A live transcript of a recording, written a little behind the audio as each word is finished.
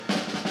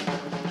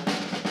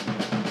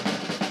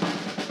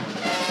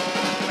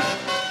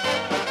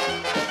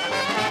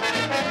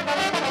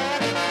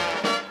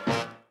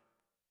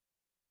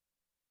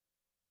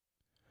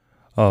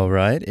All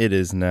right, it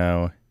is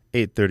now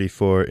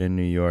 8:34 in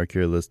New York.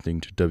 You're listening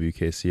to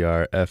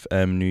WKCR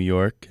FM New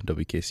York,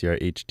 WKCR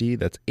HD.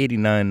 That's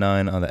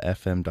 89.9 on the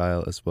FM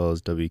dial, as well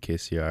as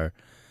WKCR.org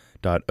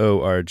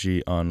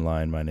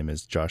online. My name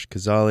is Josh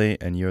Kazali,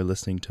 and you're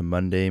listening to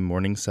Monday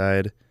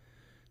Morningside.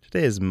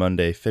 Today is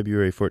Monday,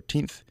 February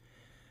 14th.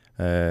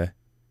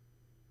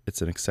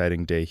 It's an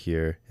exciting day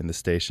here in the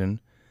station.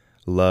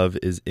 Love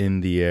is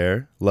in the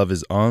air. Love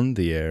is on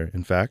the air,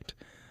 in fact.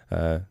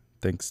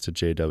 Thanks to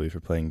JW for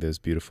playing those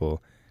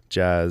beautiful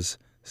jazz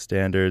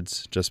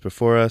standards just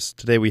before us.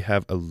 Today we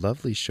have a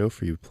lovely show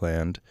for you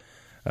planned.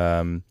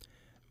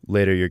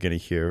 Later you're going to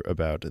hear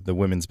about the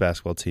women's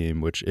basketball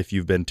team, which, if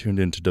you've been tuned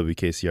into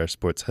WKCR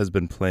Sports, has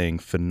been playing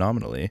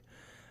phenomenally.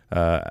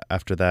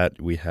 After that,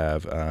 we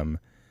have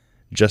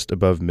Just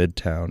Above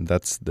Midtown.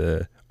 That's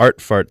the Art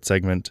Fart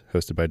segment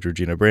hosted by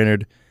Georgina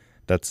Brainerd.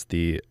 That's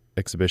the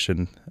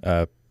exhibition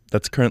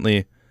that's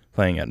currently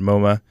playing at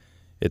MoMA.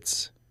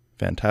 It's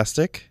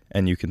fantastic,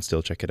 and you can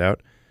still check it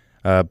out.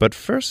 But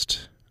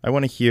first, I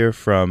want to hear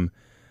from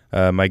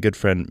my good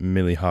friend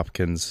Millie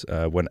Hopkins.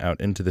 Went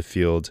out into the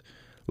field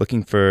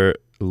looking for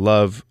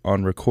love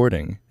on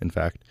recording, in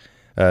fact.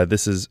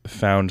 This is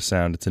Found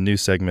Sound. It's a new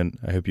segment.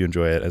 I hope you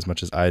enjoy it as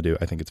much as I do.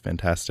 I think it's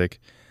fantastic.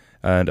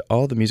 And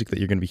all the music that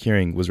you're going to be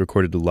hearing was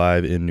recorded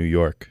live in New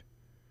York.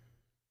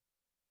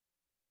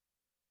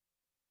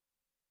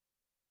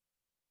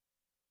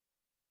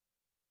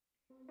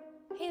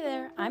 Hey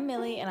there, I'm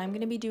Millie, and I'm going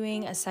to be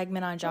doing a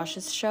segment on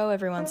Josh's show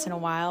every once in a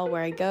while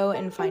where I go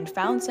and find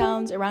found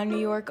sounds around New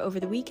York over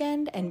the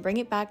weekend and bring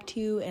it back to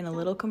you in a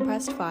little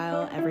compressed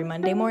file every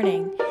Monday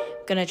morning.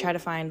 I'm going to try to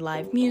find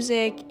live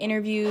music,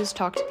 interviews,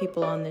 talk to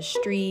people on the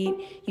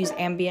street, use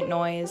ambient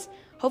noise.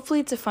 Hopefully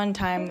it's a fun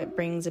time that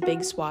brings a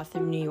big swath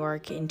of New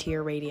York into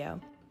your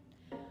radio.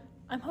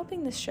 I'm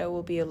hoping this show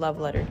will be a love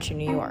letter to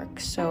New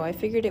York, so I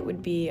figured it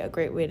would be a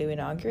great way to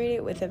inaugurate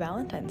it with a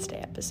Valentine's Day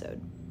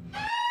episode.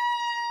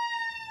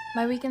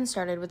 My weekend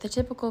started with a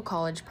typical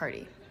college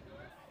party.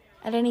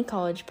 At any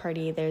college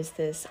party, there's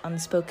this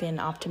unspoken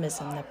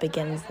optimism that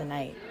begins the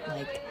night.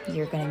 Like,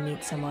 you're gonna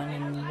meet someone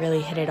and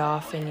really hit it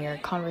off, and your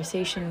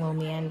conversation will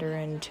meander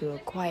into a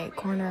quiet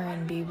corner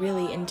and be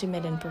really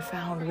intimate and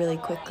profound really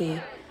quickly.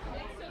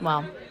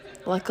 Well,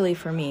 luckily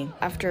for me,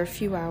 after a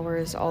few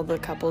hours, all the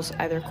couples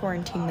either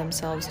quarantined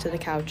themselves to the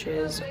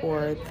couches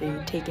or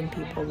the taken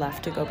people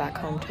left to go back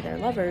home to their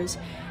lovers,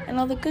 and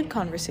all the good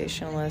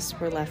conversationalists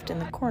were left in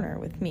the corner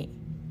with me.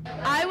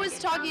 I was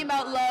talking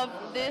about love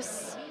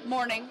this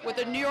morning with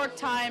a New York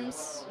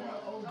Times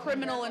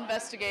criminal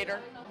investigator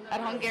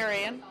at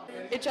Hungarian.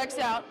 It checks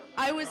out.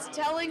 I was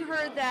telling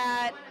her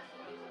that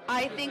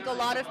I think a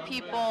lot of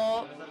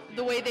people,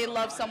 the way they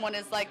love someone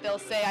is like they'll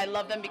say, I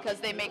love them because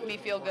they make me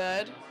feel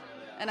good.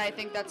 And I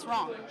think that's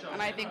wrong.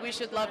 And I think we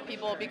should love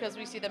people because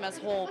we see them as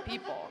whole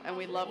people. And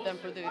we love them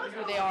for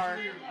who they are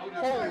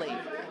wholly.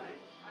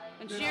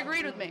 And she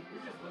agreed with me.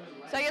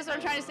 So I guess what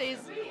I'm trying to say is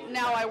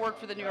now I work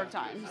for the New York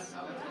Times.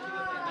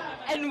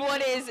 And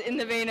what is, in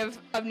the vein of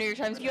New York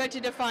Times, if you had to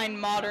define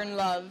modern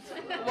love,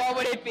 what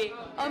would it be?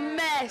 A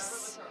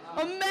mess.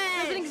 A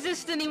mess. Doesn't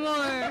exist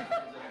anymore.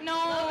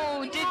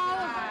 No.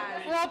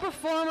 We're all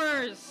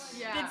performers.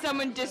 Yeah. Did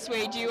someone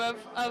dissuade you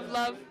of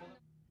love?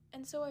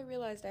 And so I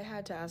realized I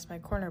had to ask my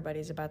corner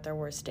buddies about their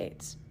worst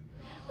dates.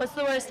 What's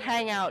the worst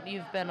hangout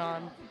you've been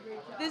on?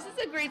 This is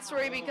a great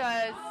story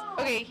because,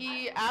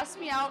 he asked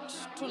me out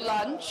to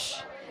lunch,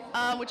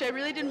 which I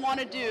really didn't want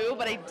to do,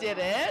 but I did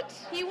it.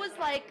 He was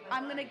like,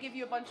 I'm going to give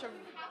you a bunch of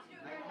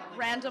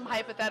random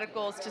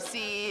hypotheticals to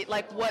see,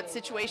 like, what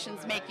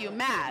situations make you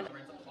mad.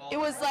 It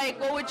was like,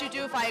 what would you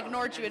do if I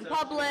ignored you in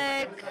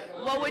public?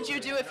 What would you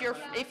do if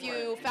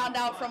you found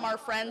out from our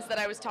friends that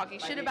I was talking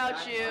shit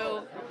about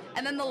you?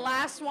 And then the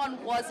last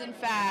one was, in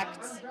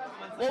fact,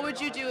 what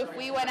would you do if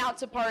we went out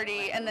to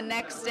party and the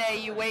next day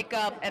you wake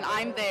up and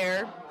I'm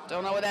there,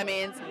 don't know what that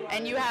means,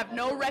 and you have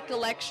no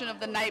recollection of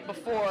the night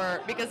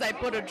before because I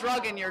put a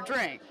drug in your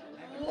drink?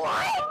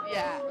 What?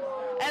 Yeah.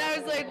 And I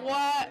was like,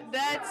 what?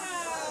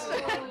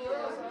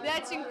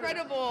 That's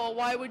incredible.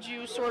 Why would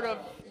you sort of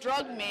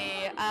drug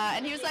me?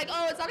 And he was like,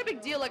 oh, it's not a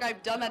big deal. Like,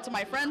 I've done that to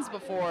my friends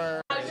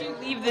before. How did you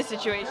leave the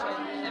situation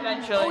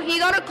eventually? Oh, he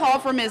got a call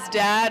from his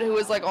dad, who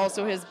was like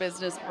also his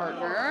business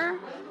partner.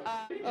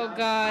 Oh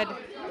God,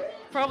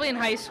 probably in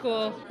high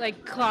school,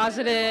 like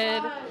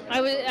closeted.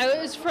 I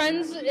was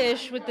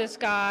friends-ish with this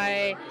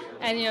guy,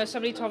 and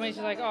somebody told me,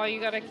 she's like, oh, you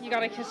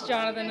gotta kiss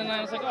Jonathan, and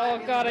I was like, oh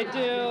God, I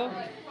do.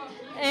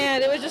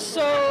 And it was just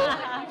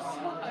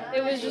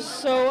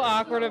so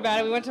awkward about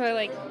it. We went to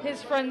like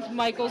his friend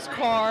Michael's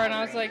car, and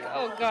I was like,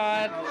 oh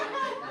God.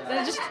 And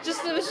it was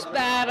just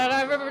bad. And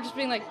I remember just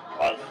being like,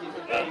 what?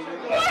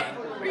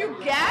 Were you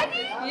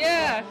gagging?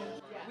 Yeah.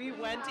 We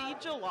went to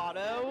eat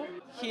gelato.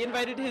 He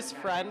invited his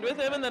friend with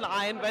him, and then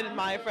I invited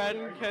my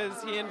friend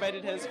because he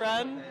invited his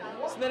friend.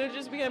 So then it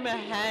just became a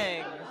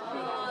hang.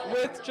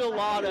 with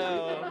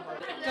gelato.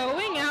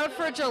 Going out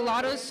for a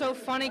gelato is so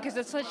funny because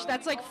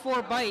that's like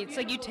 4 bites.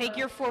 Like you take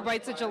your 4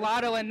 bites of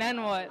gelato and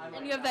then what?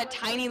 And you have that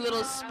tiny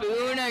little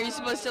spoon. Are you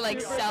supposed to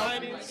like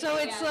sell? So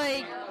it's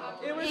like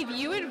if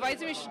you invite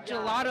me to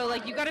gelato,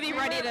 like you got to be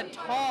ready to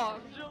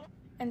talk.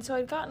 And so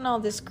I'd gotten all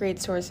this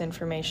great source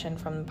information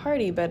from the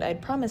party, but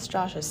I'd promised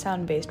Josh a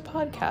sound-based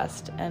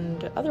podcast,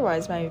 and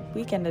otherwise my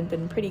weekend had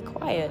been pretty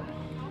quiet,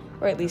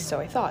 or at least so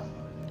I thought.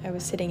 I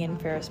was sitting in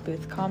Ferris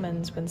Booth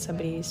Commons when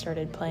somebody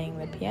started playing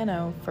the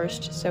piano,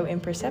 first so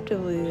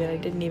imperceptibly that I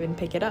didn't even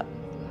pick it up.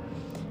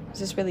 It was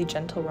this really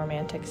gentle,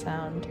 romantic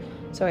sound,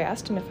 so I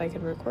asked him if I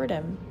could record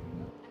him.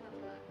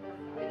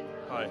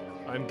 Hi,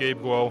 I'm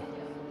Gabe Guo,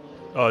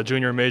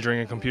 junior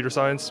majoring in computer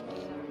science,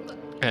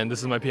 and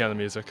this is my piano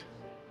music.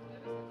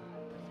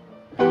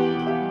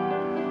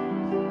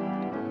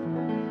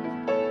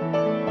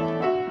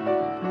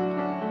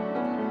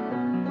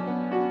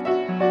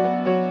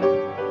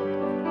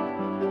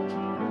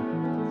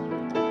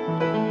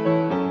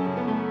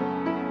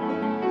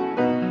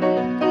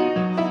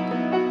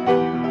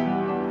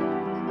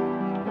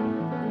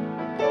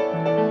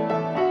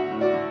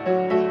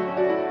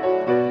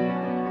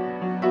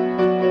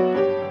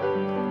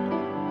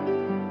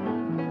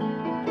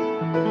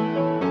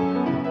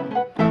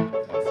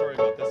 Sorry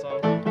about this song.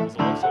 It was a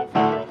love song for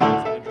a girl who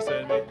wasn't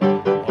interested in me.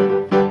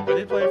 I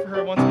did play it for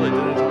her once, but I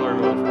didn't tell her I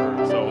wrote it for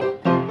her. So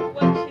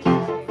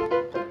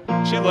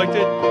she liked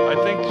it. I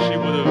think she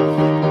would have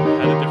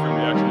had a different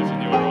reaction if she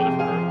knew I wrote it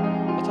for her.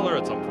 I'll tell her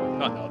at some point.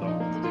 Not now, though.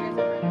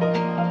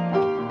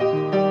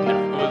 No,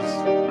 it was,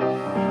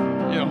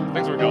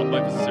 things work out.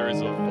 Life is a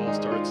series of false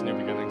starts, new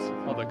beginnings,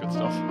 all that good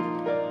stuff.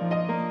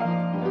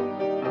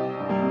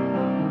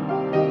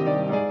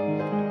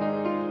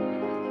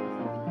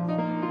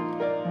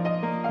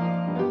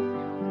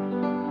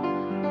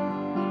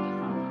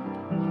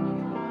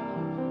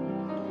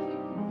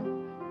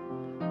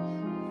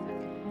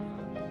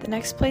 The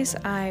next place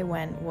I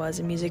went was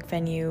a music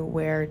venue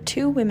where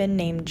 2 women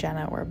named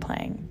Jenna were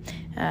playing.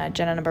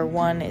 Jenna number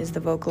 1 is the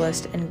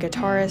vocalist and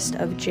guitarist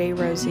of J.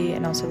 Rosie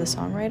and also the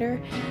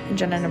songwriter, and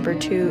Jenna number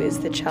 2 is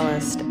the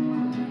cellist.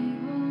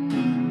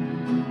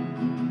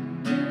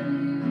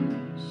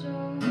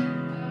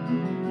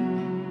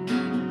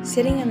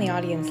 Sitting in the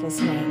audience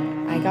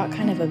listening, I got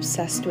kind of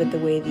obsessed with the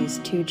way these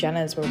 2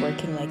 Jennas were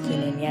working like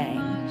yin and yang.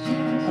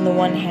 On the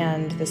one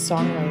hand, the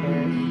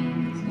songwriter,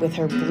 with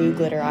her blue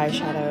glitter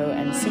eyeshadow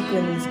and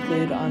sequins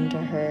glued onto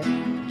her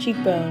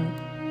cheekbone,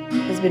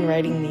 has been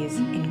writing these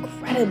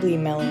incredibly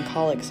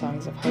melancholic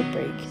songs of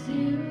heartbreak.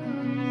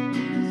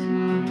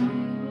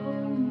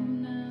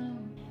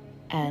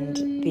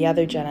 And the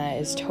other Jenna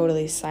is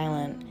totally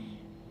silent,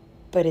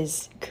 but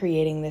is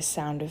creating this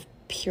sound of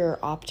pure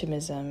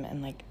optimism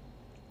and like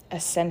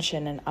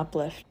ascension and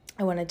uplift.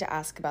 I wanted to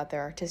ask about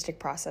their artistic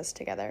process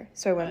together,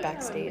 so I went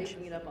backstage.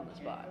 Making it up on the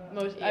spot.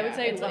 I would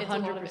say it's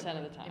 100%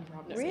 of the time.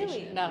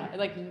 Really? No,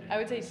 like I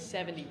would say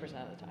 70% of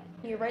the time.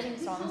 You're writing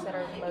songs that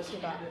are mostly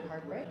about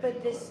heartbreak,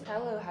 but this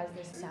cello has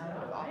this sound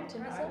of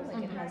optimism,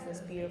 like it has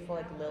this beautiful,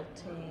 like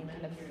lilting,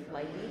 kind of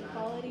flighty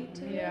quality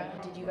to it. Yeah.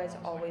 Did you guys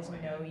always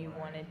know you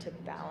wanted to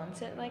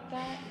balance it like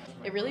that?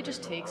 It really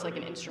just takes like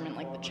an instrument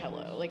like the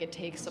cello. Like it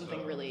takes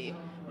something really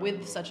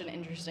with such an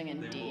interesting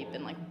and deep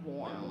and like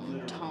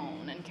warm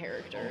tone and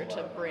character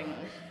to bring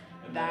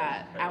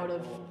that out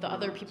of the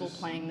other people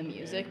playing the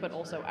music, but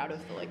also out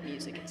of the like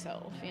music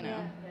itself, you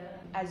know?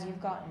 As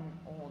you've gotten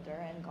older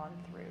and gone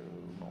through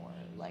more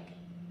like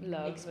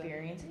Love.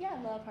 experience,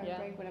 love,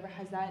 heartbreak, whatever,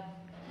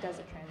 does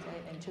it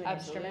translate into an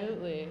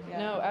Absolutely. instrument? Yeah.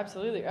 No,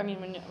 absolutely. I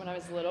mean, when I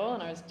was little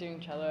and I was doing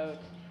cello,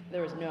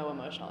 there was no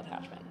emotional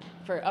attachment.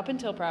 For up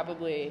until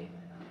probably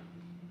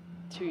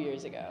 2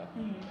 years ago,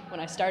 when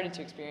I started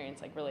to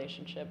experience like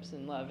relationships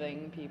and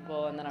loving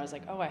people, and then I was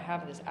like, oh, I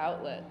have this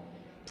outlet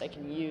I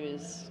can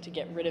use to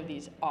get rid of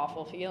these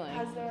awful feelings.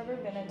 Has there ever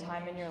been a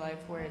time in your life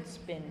where it's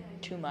been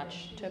too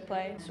much to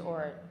play,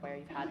 or where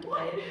you've had to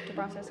play to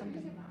process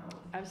something?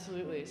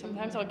 Absolutely.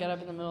 Sometimes I'll get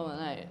up in the middle of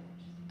the night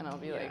and I'll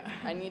be like,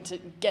 I need to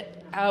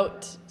get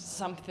out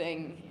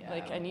something.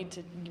 Like I need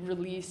to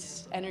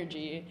release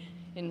energy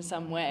in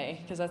some way,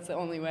 because that's the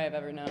only way I've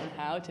ever known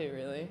how to,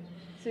 really.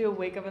 So you'll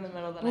wake up in the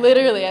middle of the night.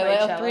 Literally,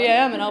 at 3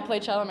 a.m. and I'll play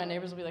cello. My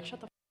neighbors will be like, shut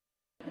the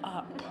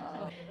up.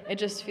 It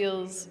just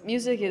feels,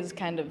 music is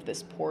kind of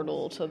this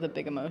portal to the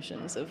big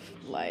emotions of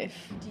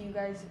life. Do you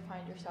guys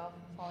find yourself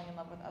falling in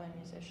love with other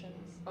musicians?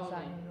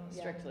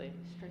 Strictly.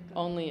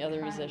 Only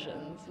other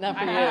musicians. Not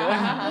for you. I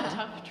have a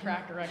tough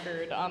track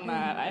record on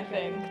that, I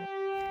think.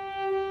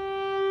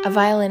 A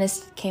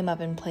violinist came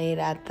up and played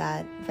at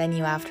that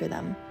venue after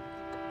them.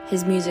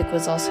 His music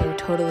was also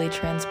totally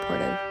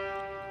transportive,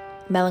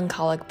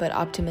 melancholic but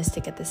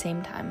optimistic at the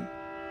same time.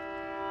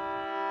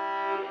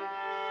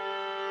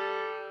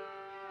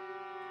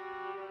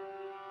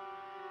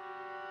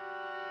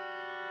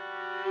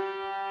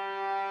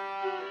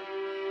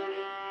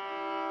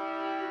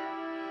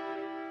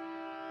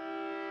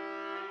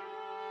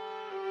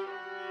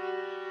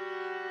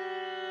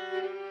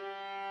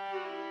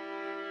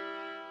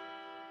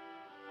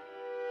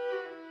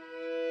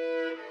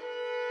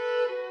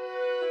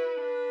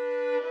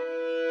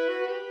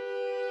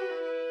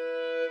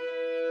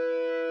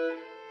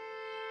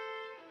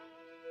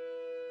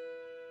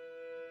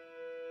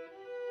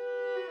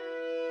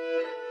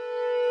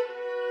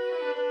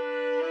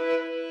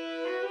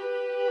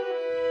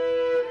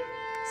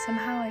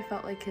 Somehow I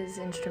felt like his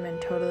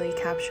instrument totally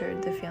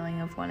captured the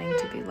feeling of wanting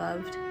to be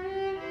loved.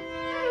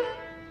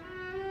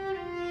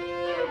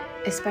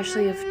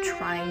 Especially of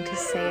trying to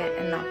say it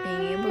and not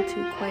being able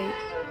to quite.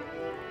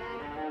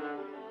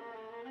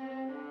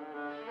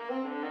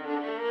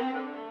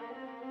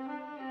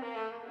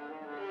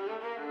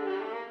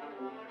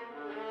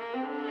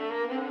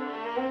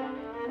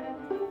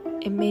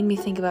 It made me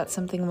think about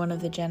something one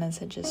of the Jennas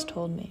had just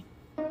told me.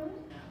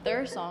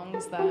 There are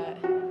songs that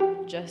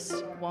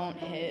just won't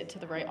hit to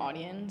the right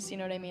audience, you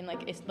know what I mean?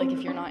 Like, it's like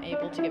if you're not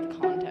able to give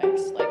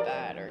context like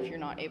that, or if you're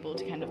not able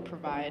to kind of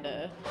provide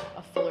a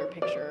fuller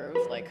picture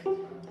of like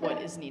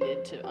what is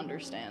needed to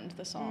understand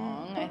the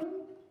song.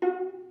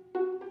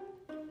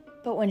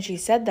 But when she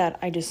said that,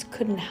 I just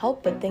couldn't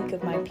help but think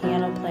of my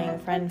piano playing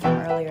friend from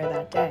earlier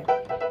that day.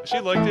 She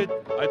liked it.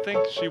 I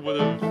think she would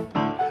have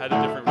had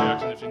a different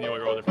reaction if she knew I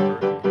wrote it for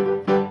her.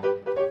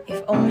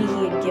 If only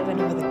he had given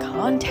her the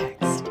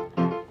context.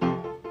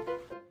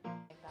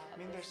 I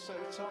mean, there's so you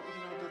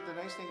know, the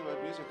nice thing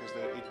about music is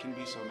that it can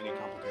be so many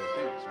complicated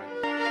things, right?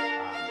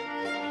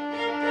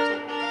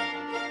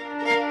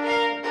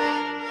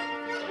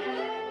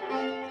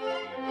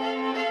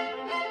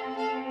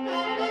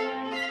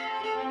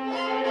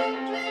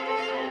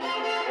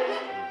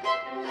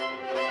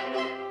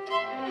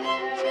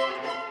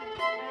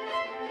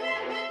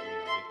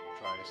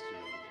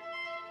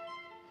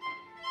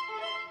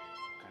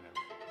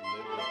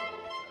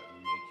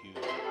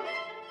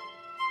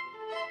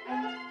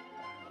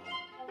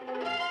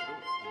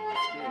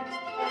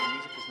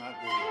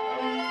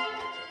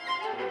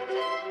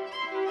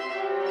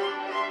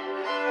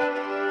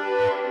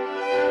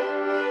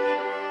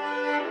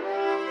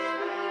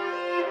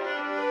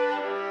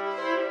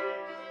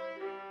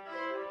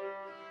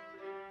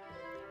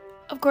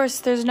 Of course,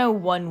 there's no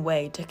one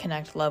way to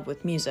connect love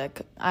with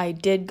music. I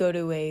did go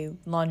to a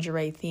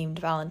lingerie-themed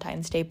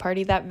Valentine's Day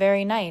party that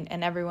very night,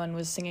 and everyone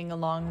was singing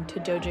along to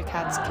Doja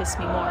Cat's Kiss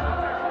Me More.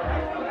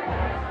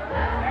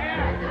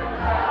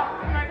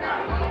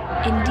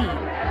 Indeed,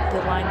 the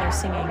line they're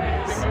singing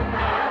is,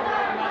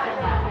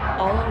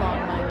 "All along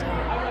my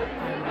tongue, I'm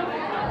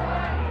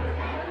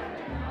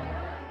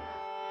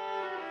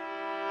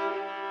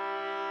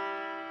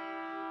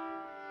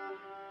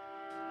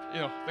You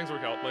know, things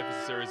work out. Life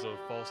is a series of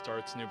false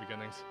starts, new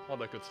beginnings, all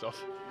that good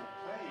stuff.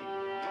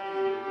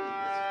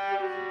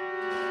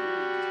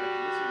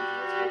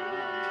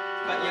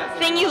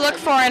 Thing you look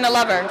for in a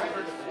lover.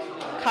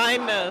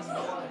 Kindness.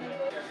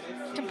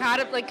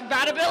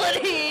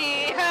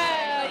 Compatibility.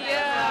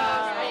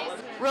 Yeah.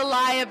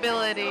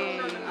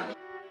 Reliability.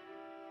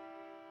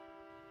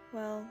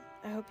 Well,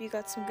 I hope you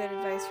got some good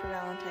advice for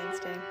Valentine's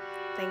Day.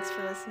 Thanks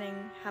for listening.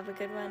 Have a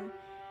good one.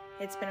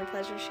 It's been a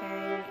pleasure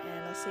sharing,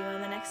 and I'll see you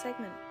on the next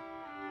segment.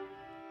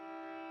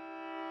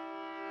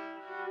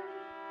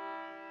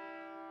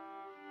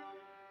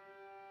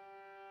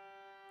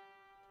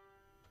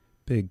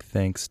 Big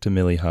thanks to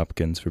Millie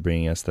Hopkins for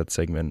bringing us that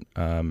segment,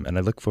 and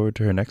I look forward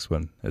to her next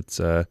one. It's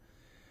a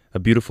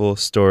beautiful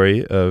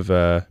story of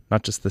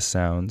not just the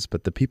sounds,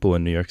 but the people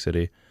in New York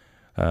City.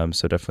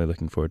 So definitely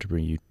looking forward to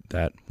bringing you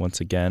that once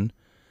again.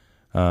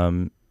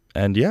 And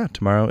yeah,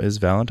 tomorrow is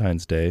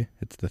Valentine's Day.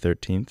 It's the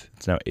 13th.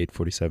 It's now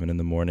 8:47 in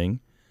the morning.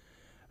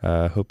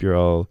 Hope you're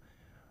all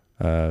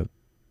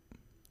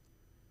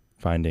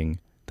finding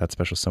that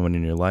special someone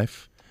in your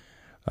life.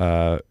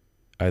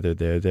 Either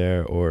they're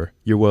there or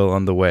you're well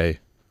on the way.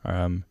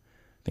 I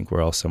think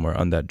we're all somewhere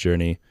on that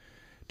journey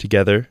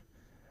together.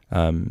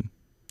 And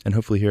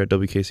hopefully here at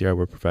WKCR,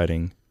 we're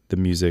providing the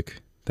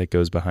music that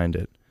goes behind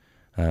it.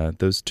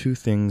 Those two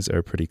things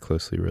are pretty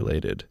closely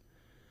related,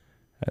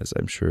 as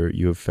I'm sure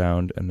you have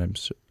found, and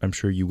I'm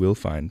sure you will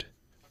find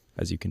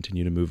as you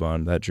continue to move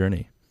on that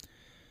journey.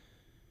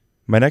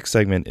 My next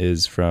segment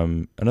is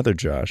from another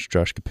Josh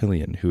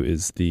Capillion, who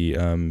is the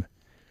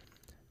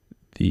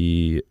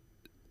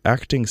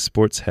acting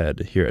sports head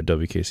here at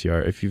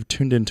WKCR. If you've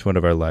tuned into one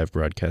of our live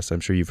broadcasts, I'm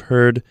sure you've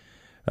heard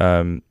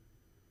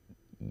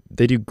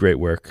they do great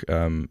work.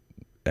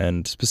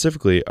 And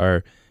specifically,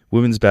 our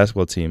women's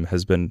basketball team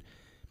has been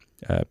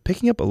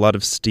picking up a lot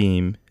of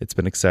steam. It's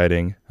been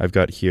exciting. I've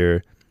got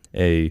here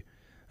a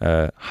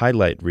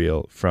highlight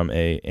reel from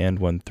a and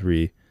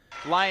 1-3.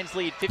 Lions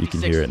lead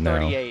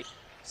 56-38.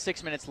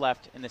 6 minutes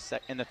left in the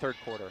third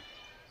quarter.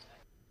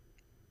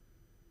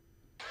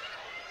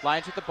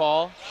 Lions with the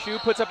ball. Shu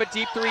puts up a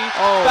deep three.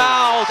 Oh.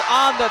 Fouled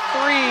on the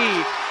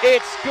three.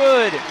 It's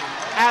good.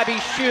 Abby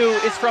Shu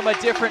is from a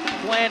different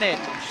planet.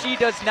 She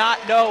does not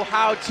know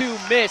how to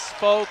miss,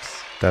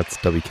 folks. That's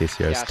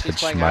WKCR's Ted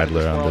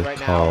Schmeidler on the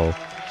call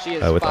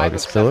with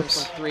August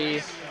Phillips. From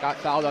three. Got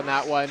fouled on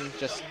that one.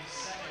 Just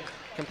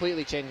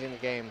completely changing the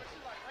game.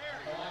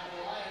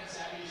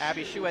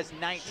 Abby Shu has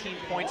 19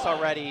 points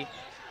already.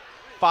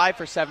 5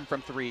 for 7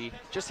 from three.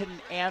 Just hit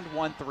an and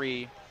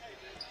 1-3.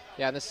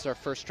 Yeah, and this is her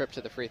first trip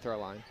to the free throw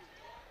line.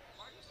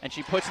 And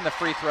she puts in the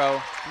free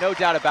throw, no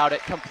doubt about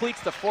it.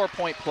 Completes the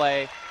 4-point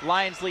play.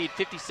 Lions lead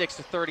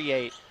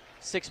 56-38.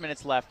 6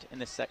 minutes left in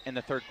the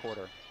third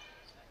quarter.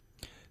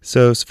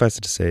 So suffice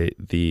it to say,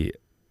 the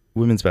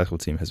women's basketball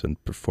team has been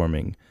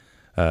performing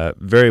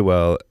very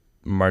well.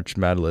 March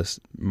Madness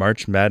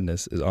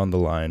is on the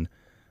line.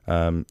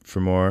 For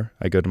more,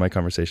 I go to my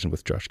conversation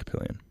with Josh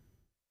Capillion.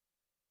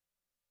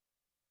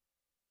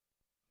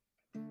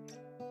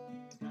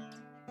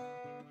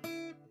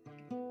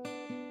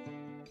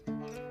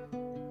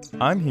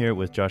 I'm here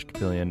with Josh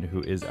Capillion,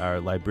 who is our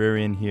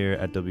librarian here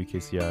at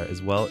WKCR,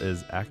 as well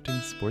as acting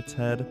sports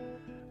head.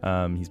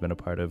 He's been a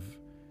part of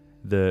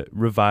the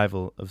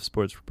revival of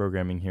sports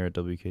programming here at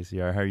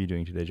WKCR. How are you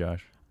doing today,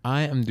 Josh?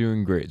 I am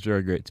doing great. It's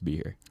very great to be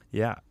here.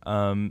 Yeah.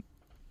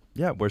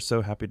 We're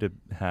so happy to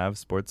have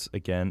sports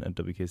again at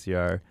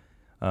WKCR.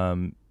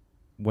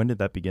 When did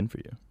that begin for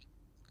you?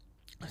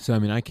 So,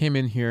 I came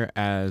in here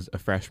as a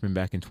freshman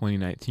back in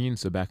 2019,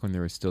 so back when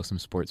there was still some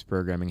sports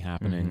programming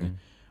happening.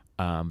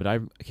 Mm-hmm. But I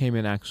came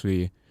in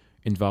actually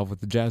involved with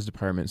the jazz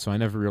department, so I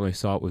never really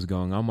saw what was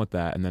going on with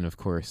that. And then, of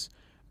course,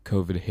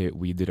 COVID hit.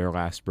 We did our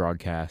last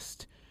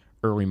broadcast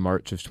early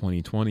March of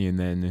 2020, and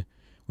then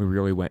we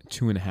really went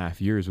 2.5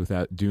 years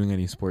without doing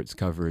any sports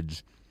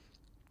coverage.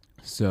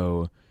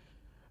 So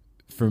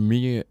for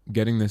me,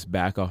 getting this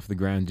back off the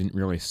ground didn't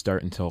really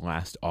start until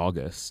last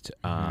August.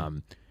 Mm-hmm.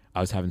 I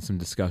was having some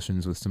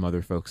discussions with some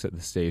other folks at the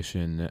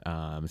station,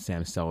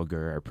 Sam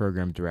Seliger, our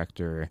program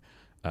director,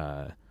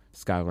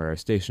 Skylar, our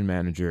station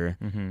manager,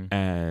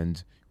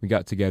 and we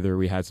got together.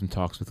 We had some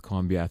talks with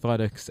Columbia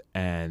Athletics,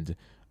 and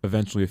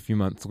eventually a few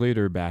months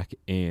later, back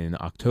in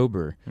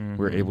October, we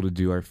were able to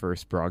do our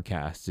first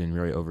broadcast in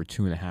really over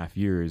 2.5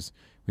 years.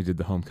 We did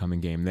the homecoming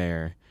game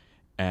there,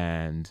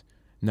 and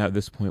now at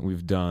this point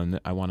we've done,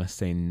 I want to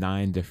say,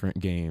 9 different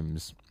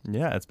games.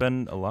 Yeah, it's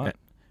been a lot.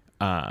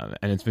 And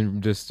it's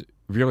been just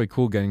really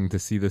cool getting to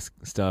see this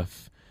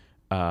stuff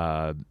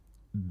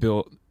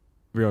built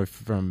really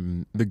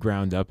from the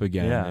ground up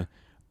again,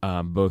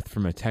 both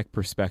from a tech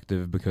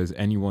perspective, because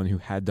anyone who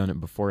had done it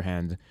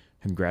beforehand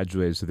had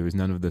graduated, so there was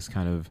none of this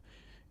kind of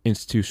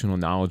institutional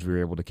knowledge we were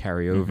able to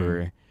carry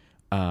over.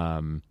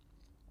 And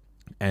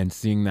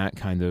seeing that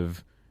kind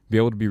of be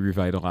able to be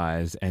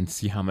revitalized and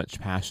see how much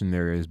passion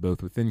there is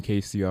both within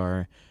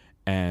KCR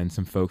and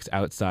some folks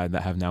outside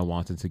that have now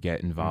wanted to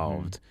get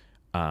involved.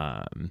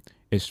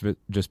 It's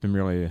just been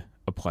really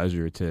a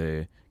pleasure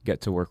to get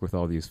to work with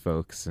all these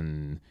folks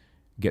and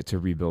get to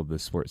rebuild the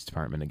sports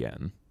department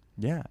again.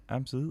 Yeah,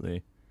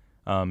 absolutely.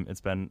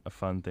 It's been a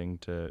fun thing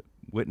to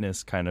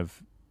witness, kind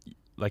of,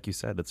 like you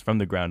said, it's from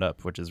the ground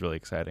up, which is really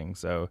exciting.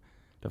 So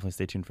definitely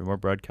stay tuned for more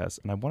broadcasts.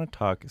 And I want to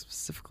talk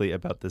specifically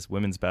about this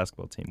women's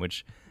basketball team,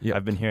 which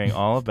I've been hearing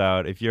all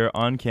about. If you're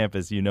on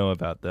campus, you know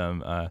about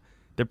them.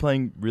 They're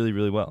playing really,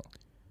 really well.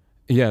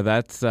 Yeah,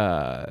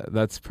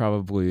 that's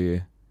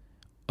probably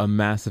a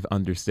massive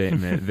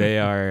understatement. They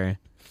are...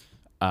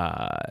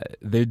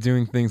 they're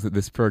doing things that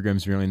this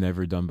program's really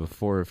never done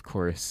before. Of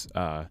course,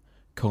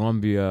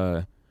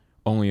 Columbia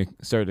only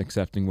started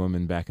accepting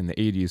women back in the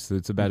 80s, so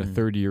it's about a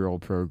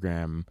 30-year-old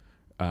program,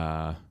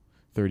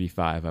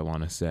 35, I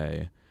want to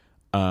say.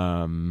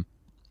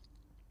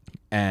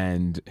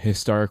 And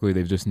historically,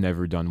 they've just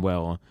never done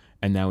well.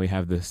 And now we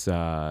have this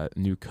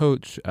new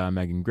coach,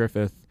 Megan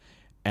Griffith,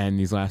 and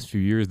these last few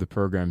years, the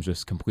program's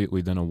just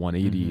completely done a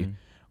 180.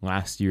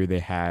 Last year, they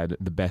had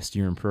the best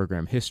year in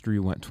program history,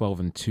 went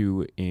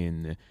 12-2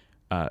 in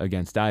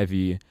against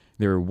Ivy.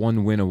 They were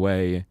 1 win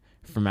away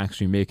from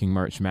actually making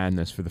March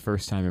Madness for the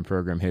first time in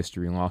program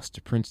history, and lost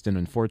to Princeton,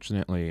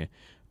 unfortunately.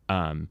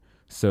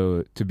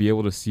 So to be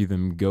able to see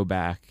them go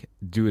back,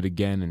 do it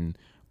again, and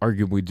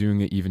arguably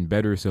doing it even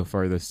better so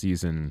far this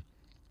season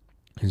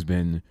has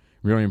been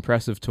really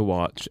impressive to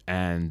watch,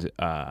 and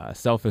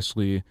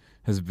selfishly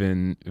has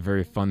been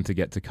very fun to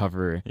get to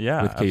cover with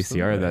KCR.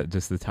 Absolutely. That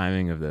just the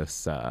timing of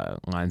this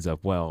lines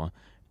up well,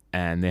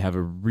 and they have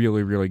a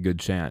really, really good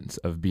chance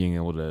of being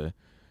able to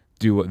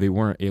do what they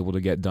weren't able to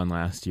get done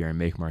last year and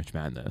make March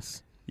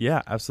Madness.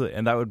 Yeah, absolutely.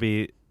 And that would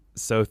be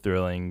so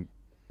thrilling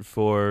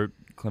for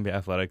Columbia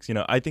Athletics.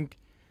 I think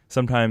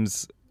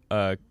sometimes,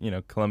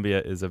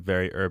 Columbia is a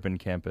very urban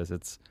campus.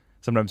 It's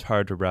sometimes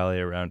hard to rally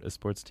around a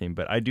sports team,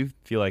 but I do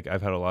feel like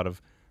I've had a lot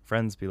of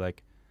friends be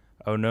like,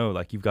 oh no,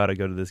 like you've got to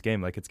go to this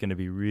game. Like it's going to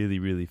be really,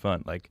 really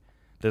fun. Like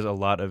there's a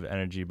lot of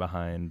energy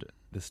behind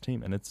this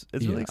team, and it's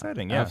really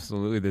exciting. Yeah,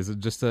 absolutely. There's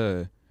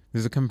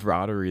a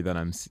camaraderie that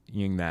I'm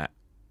seeing that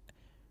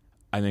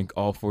I think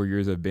all 4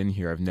 years I've been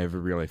here, I've never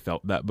really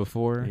felt that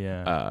before.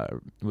 Yeah.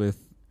 With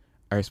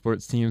our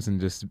sports teams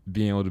and just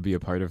being able to be a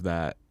part of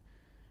that.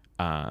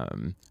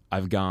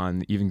 I've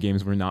gone, even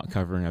games we're not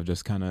covering, I've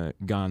just kind of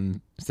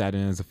gone, sat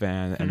in as a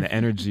fan, and the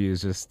energy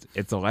is just,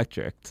 it's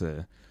electric.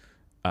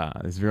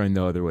 There's really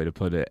no other way to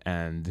put it.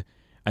 And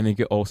I think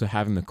also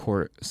having the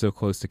court so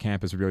close to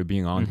campus, really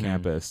being on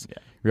campus,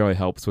 really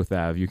helps with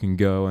that. You can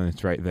go and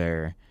it's right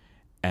there.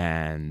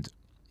 And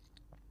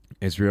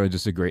it's really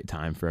just a great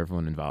time for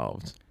everyone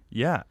involved.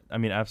 Yeah, I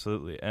mean,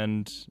 absolutely.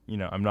 And,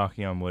 I'm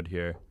knocking on wood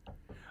here.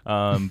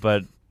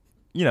 But,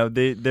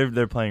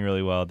 they're playing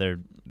really well.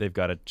 They've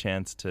got a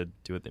chance to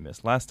do what they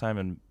missed last time,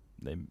 and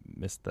they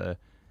missed the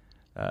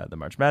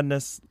March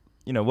Madness.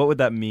 What would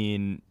that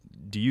mean,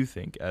 do you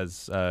think,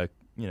 as,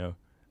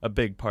 a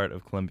big part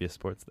of Columbia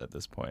sports at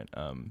this point,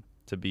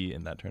 to be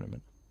in that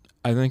tournament?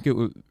 I think it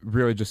was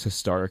really just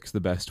historic's the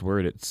best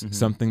word. It's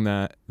something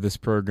that this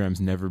program's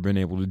never been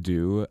able to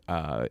do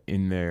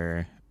in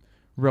their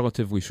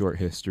relatively short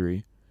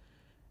history.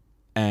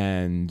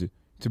 And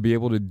to be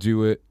able to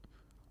do it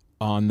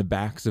on the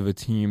backs of a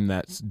team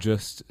that's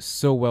just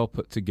so well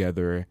put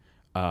together,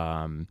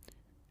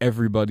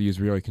 everybody is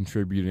really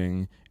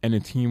contributing, and a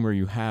team where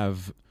you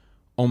have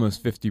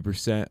almost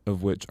 50%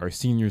 of which are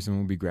seniors and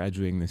will be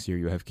graduating this year.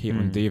 You have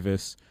Caitlin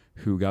Davis,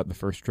 who got the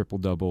first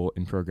triple-double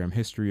in program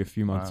history a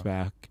few months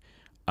back.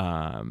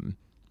 Jada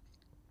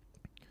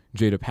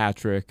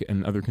Patrick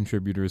and other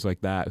contributors like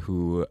that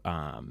who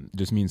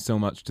just mean so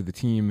much to the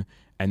team,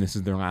 and this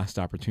is their last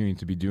opportunity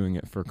to be doing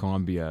it for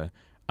Columbia.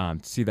 To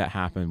see that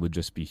happen would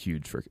just be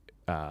huge for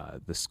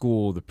the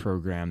school, the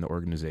program, the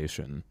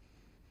organization.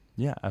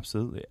 Yeah,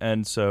 absolutely.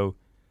 And so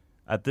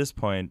at this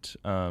point,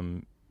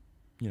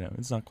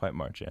 it's not quite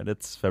March yet.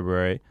 It's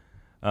February.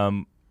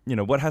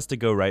 What has to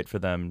go right for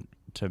them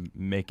to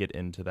make it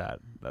into that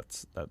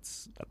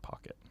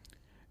pocket?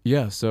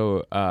 Yeah,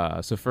 so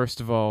first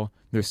of all,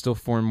 there's still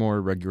 4 more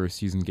regular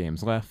season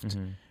games left.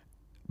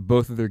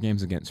 Both of their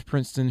games against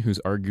Princeton, who's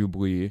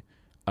arguably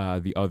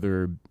the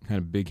other kind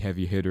of big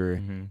heavy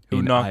hitter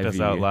who knocked us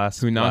out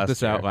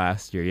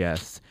last year.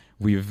 Yes,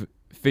 we've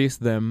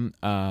faced them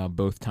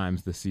both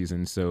times this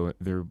season, so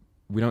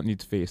we don't need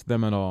to face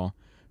them at all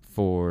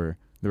for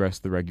the rest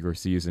of the regular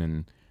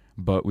season.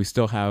 But we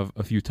still have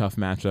a few tough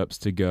matchups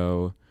to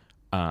go.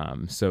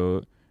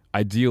 So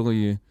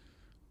ideally,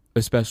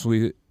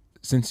 especially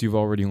since you've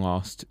already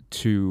lost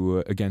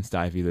 2 against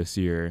Ivy this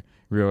year,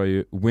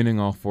 really winning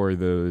all 4 of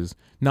those,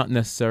 not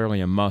necessarily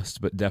a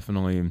must, but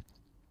definitely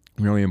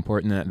really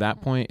important. And at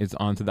that point, it's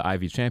on to the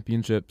Ivy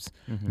Championships.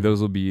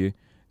 Those will be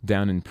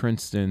down in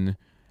Princeton,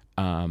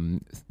 the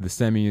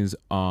semis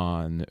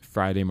on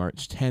Friday,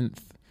 March 10th,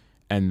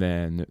 and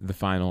then the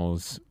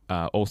finals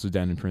also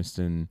down in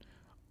Princeton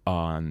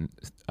on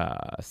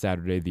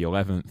Saturday, the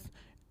 11th.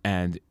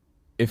 And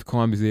if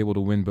Columbia's able to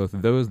win both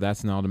of those,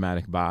 that's an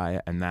automatic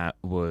bye, and that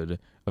would,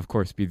 of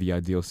course, be the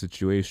ideal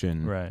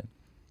situation. Right.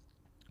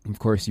 Of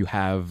course, you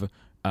have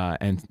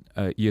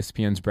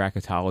ESPN's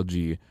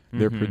bracketology.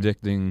 They're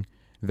predicting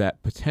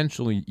that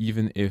potentially,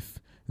 even if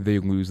they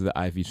lose the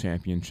Ivy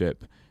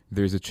Championship,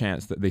 there's a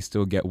chance that they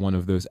still get one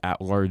of those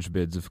at-large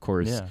bids. Of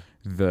course,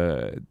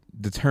 the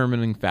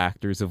determining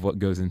factors of what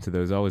goes into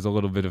those always a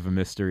little bit of a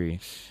mystery.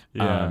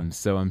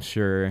 So I'm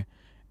sure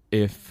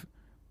if,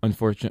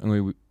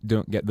 unfortunately, we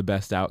don't get the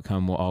best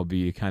outcome, we'll all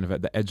be kind of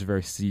at the edge of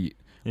our seat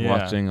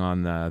watching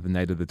on the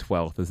night of the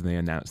 12th as they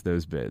announce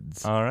those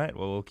bids. All right.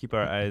 Well, we'll keep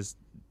our eyes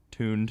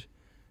tuned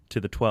to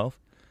the 12th.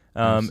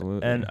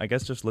 Absolutely. And I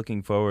guess just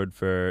looking forward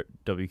for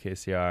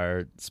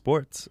WKCR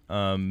sports,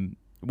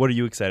 what are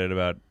you excited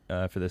about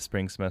for this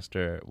spring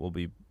semester? We'll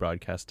be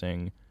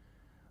broadcasting.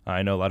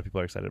 I know a lot of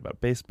people are excited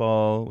about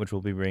baseball, which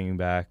we'll be bringing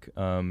back.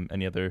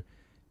 Any other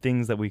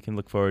things that we can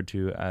look forward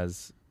to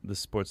as the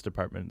sports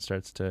department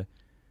starts to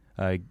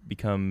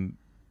become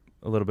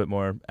a little bit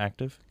more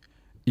active?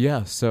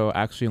 Yeah, so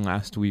actually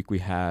last week we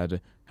had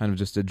kind of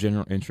just a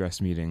general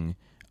interest meeting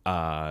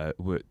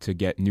to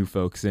get new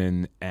folks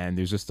in, and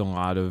there's just a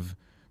lot of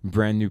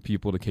brand new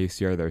people to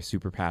KCR that are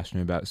super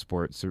passionate about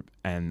sports,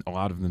 and a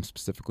lot of them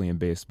specifically in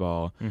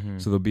baseball.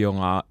 So there'll be a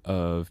lot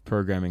of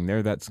programming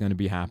there that's going to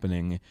be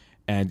happening.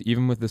 And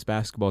even with this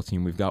basketball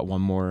team, we've got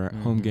one more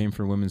home game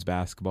for women's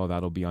basketball.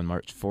 That'll be on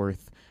March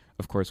 4th.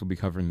 Of course, we'll be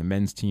covering the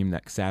men's team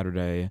next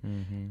Saturday.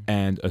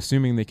 And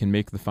assuming they can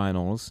make the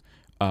finals,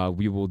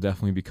 we will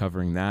definitely be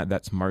covering that.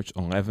 That's March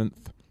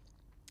 11th.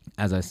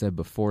 As I said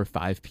before,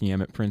 5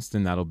 p.m. at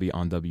Princeton. That'll be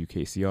on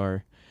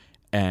WKCR.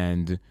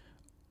 And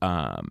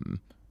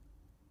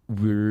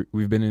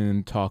we've been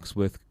in talks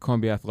with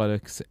Columbia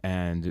Athletics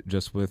and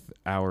just with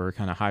our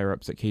kind of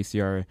higher-ups at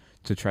KCR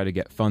to try to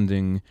get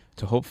funding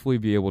to hopefully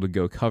be able to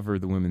go cover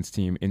the women's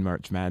team in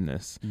March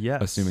Madness,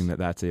 assuming that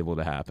that's able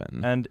to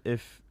happen. And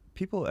if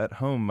people at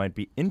home might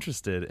be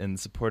interested in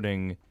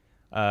supporting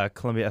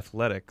Columbia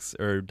Athletics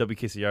or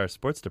WKCR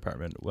sports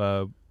department,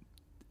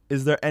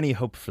 is there any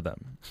hope for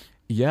them?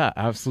 Yeah,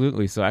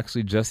 absolutely. So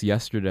actually just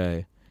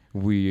yesterday,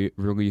 we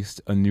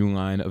released a new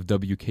line of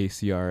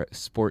WKCR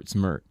sports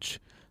merch.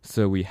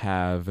 So we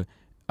have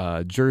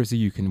a jersey.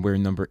 You can wear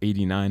number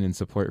 89 in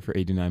support for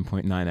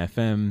 89.9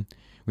 FM.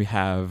 We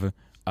have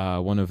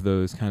one of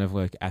those kind of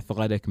like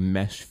athletic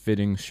mesh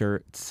fitting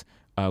shirts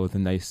with a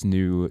nice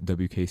new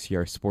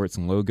WKCR sports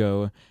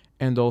logo.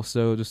 And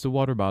also just a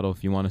water bottle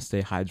if you want to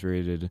stay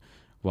hydrated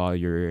while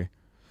you're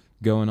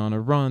going on a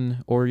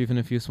run, or even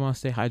if you just want to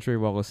stay hydrated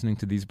while listening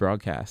to these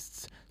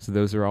broadcasts. So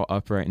those are all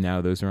up right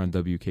now. Those are on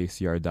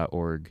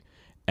WKCR.org.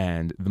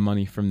 And the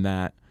money from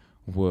that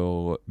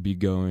will be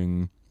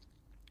going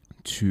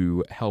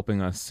to helping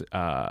us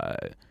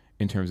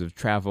in terms of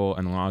travel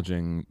and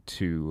lodging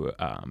to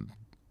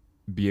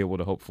be able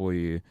to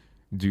hopefully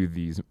do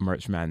these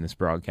March Madness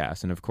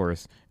broadcasts. And of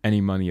course, any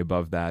money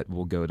above that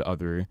will go to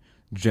other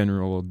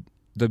general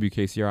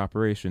WKCR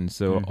operations.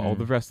 So all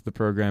the rest of the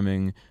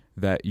programming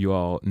that you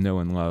all know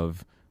and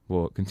love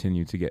will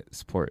continue to get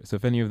support. So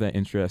if any of that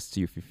interests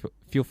you,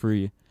 feel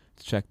free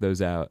to check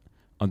those out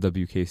on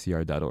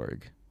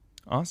WKCR.org.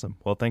 Awesome.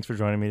 Well, thanks for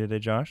joining me today,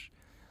 Josh.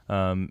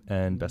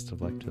 And best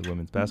of luck to the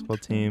women's basketball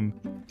team.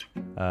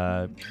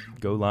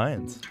 Go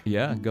Lions.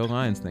 Yeah, go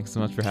Lions. Thanks so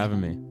much for having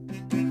me.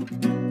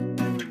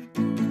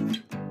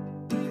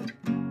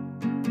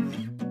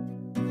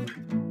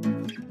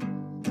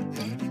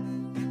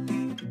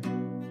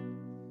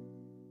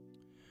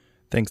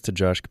 Thanks to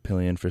Josh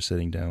Capillion for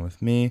sitting down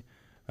with me.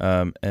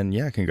 And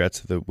yeah,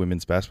 congrats to the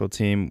women's basketball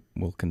team.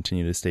 We'll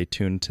continue to stay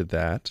tuned to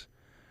that.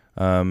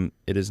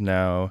 It is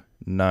now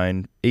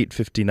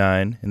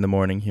 8:59 in the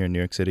morning here in New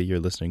York City. You're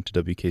listening to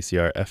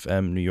WKCR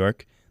FM New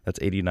York. That's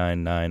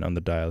 89.9 on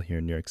the dial here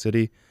in New York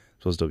City,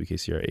 as well as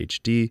WKCR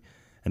HD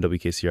and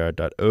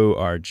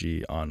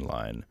WKCR.org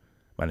online.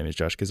 My name is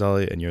Josh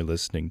Ghazali, and you're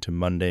listening to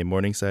Monday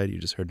Morningside. You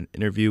just heard an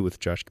interview with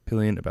Josh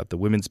Capillion about the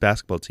women's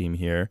basketball team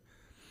here.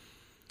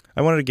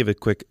 I wanted to give a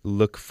quick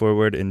look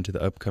forward into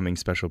the upcoming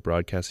special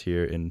broadcast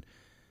here in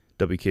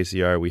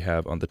WKCR. We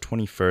have on the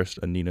 21st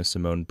a Nina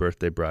Simone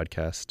birthday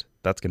broadcast.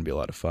 That's going to be a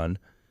lot of fun.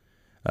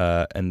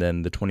 And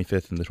then the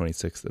 25th and the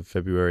 26th of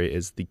February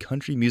is the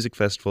Country Music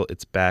Festival.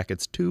 It's back.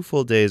 It's 2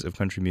 full days of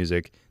country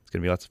music. It's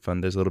going to be lots of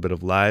fun. There's a little bit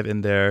of live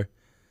in there.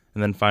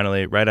 And then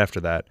finally, right after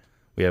that,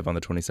 we have on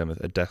the 27th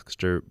a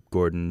Dexter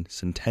Gordon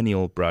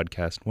Centennial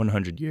broadcast,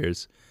 100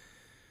 years.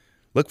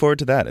 Look forward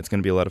to that. It's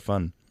going to be a lot of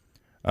fun.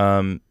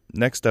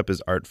 Next up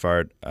is Art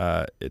Fart.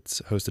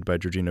 It's hosted by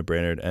Georgina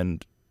Brainerd,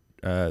 and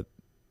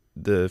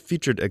the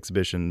featured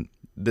exhibition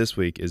this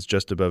week is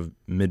Just Above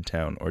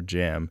Midtown, or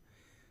JAM,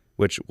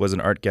 which was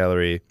an art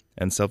gallery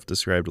and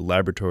self-described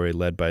laboratory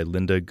led by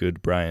Linda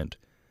Good Bryant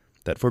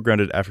that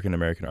foregrounded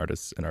African-American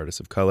artists and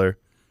artists of color.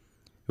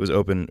 It was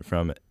open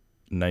from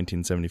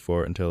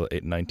 1974 until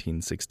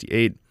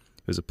 1968. It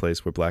was a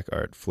place where black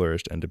art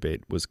flourished and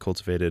debate was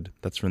cultivated.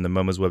 That's from the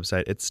MoMA's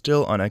website. It's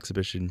still on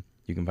exhibition.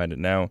 You can find it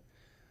now.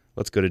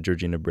 Let's go to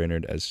Georgina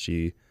Brainerd as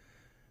she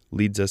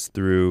leads us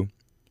through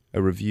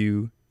a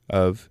review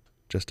of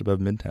Just Above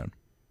Midtown.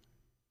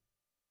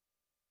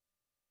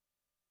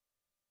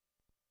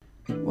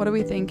 What are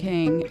we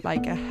thinking?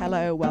 Like a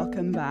hello,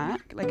 welcome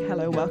back? Like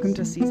hello, welcome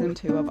to season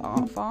 2 of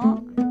Art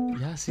Fart?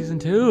 Yeah, season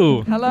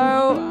 2.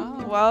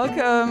 Hello,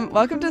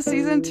 welcome to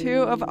season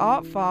 2 of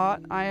Art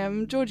Fart. I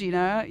am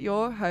Georgina,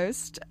 your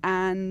host,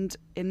 and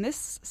in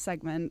this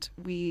segment,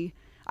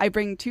 I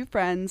bring 2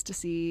 friends to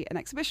see an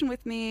exhibition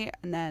with me,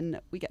 and then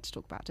we get to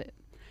talk about it.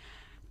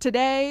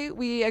 Today,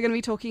 we are going to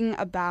be talking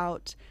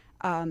about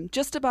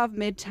Just Above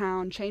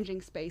Midtown,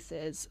 Changing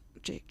Spaces,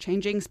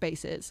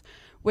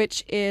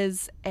 which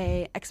is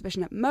an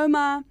exhibition at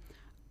MoMA,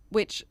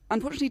 which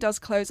unfortunately does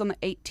close on the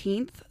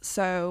 18th.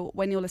 So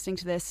when you're listening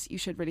to this, you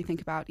should really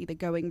think about either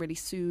going really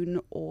soon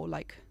or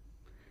like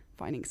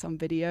finding some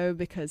video,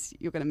 because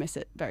you're going to miss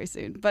it very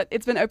soon. But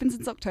it's been open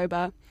since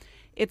October.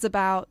 It's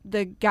about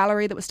the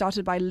gallery that was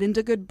started by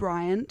Linda Good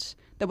Bryant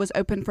that was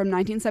open from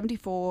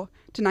 1974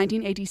 to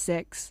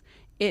 1986.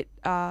 It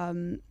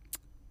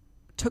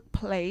took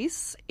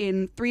place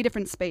in 3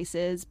 different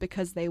spaces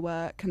because they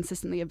were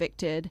consistently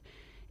evicted.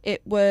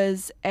 It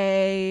was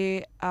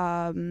a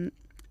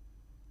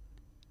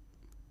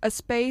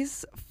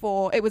space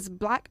it was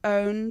black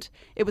owned.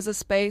 It was a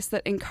space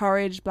that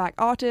encouraged black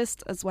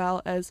artists as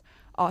well as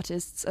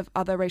artists of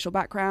other racial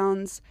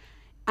backgrounds,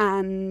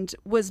 and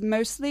was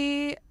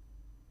mostly,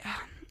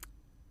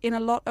 in a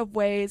lot of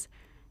ways,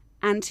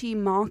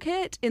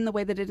 anti-market in the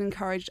way that it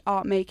encouraged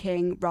art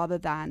making rather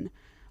than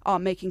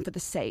art making for the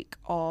sake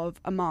of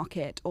a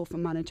market or for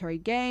monetary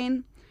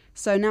gain.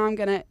 So now I'm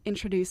going to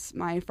introduce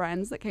my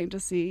friends that came to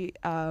see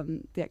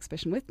the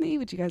exhibition with me.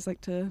 Would you guys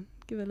like to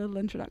give a little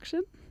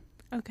introduction?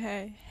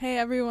 Okay. Hey,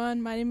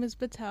 everyone. My name is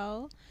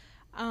Batel.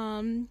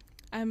 I'm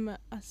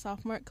a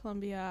sophomore at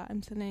Columbia.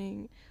 I'm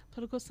studying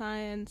political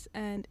science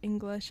and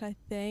English, I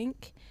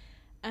think.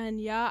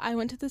 And yeah, I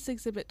went to this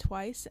exhibit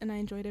twice, and I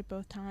enjoyed it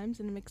both times,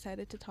 and I'm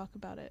excited to talk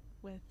about it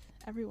with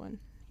everyone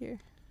here.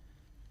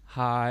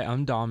 Hi,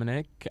 I'm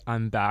Dominic.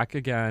 I'm back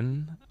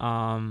again.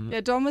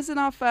 Yeah, Dom was in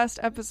our first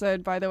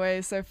episode, by the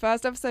way. So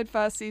first episode,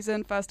 first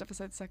season, first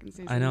episode, second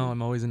season. I know,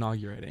 I'm always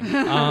inaugurating.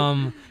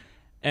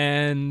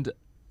 And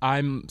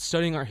I'm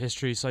studying art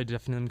history, so I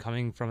definitely am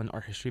coming from an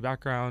art history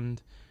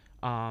background.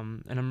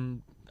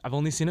 And I've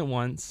only seen it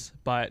once,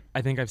 but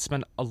I think I've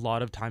spent a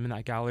lot of time in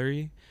that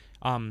gallery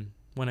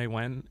when I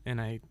went,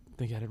 and I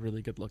think I had a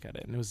really good look at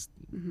it, and it was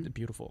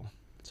beautiful.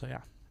 So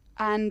yeah.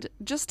 And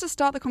just to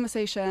start the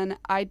conversation,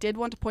 I did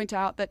want to point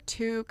out that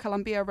 2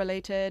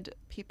 Columbia-related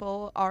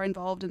people are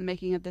involved in the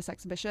making of this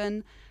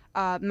exhibition.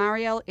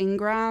 Marielle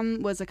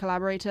Ingram was a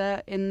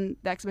collaborator in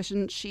the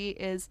exhibition. She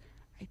is,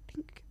 I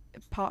think,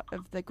 part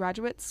of the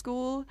graduate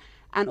school.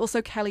 And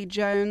also Kelly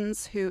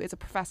Jones, who is a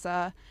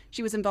professor.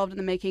 She was involved in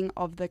the making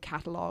of the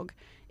catalog.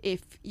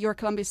 If you're a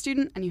Columbia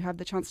student and you have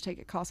the chance to take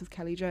a class with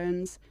Kelly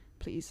Jones,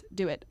 please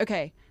do it.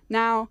 Okay,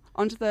 now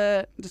onto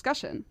the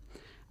discussion.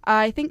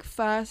 I think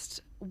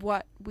first,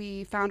 what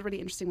we found really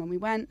interesting when we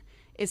went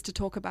is to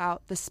talk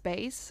about the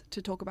space,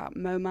 to talk about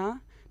MoMA,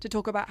 to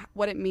talk about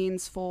what it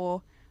means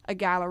for a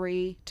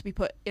gallery to be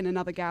put in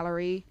another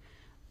gallery,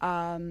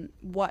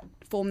 what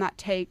form that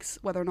takes,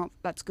 whether or not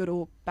that's good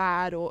or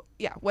bad, or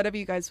whatever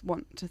you guys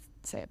want to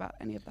say about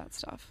any of that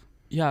stuff.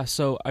 Yeah,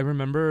 so I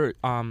remember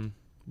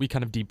we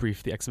kind of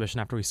debriefed the exhibition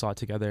after we saw it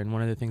together, and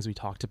one of the things we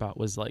talked about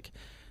was like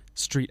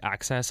street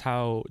access,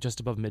 how Just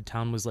Above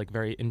Midtown was like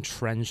very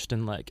entrenched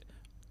and like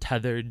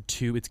tethered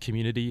to its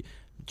community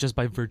just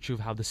by virtue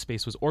of how the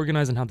space was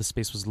organized and how the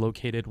space was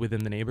located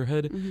within the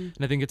neighborhood. And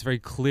I think it's very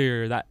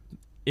clear that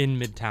in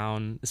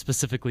Midtown,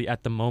 specifically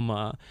at the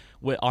MoMA,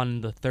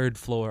 on the third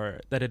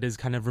floor, that it is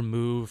kind of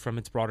removed from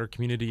its broader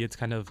community. It's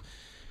kind of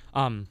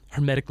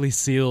hermetically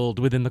sealed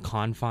within the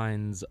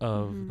confines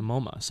of the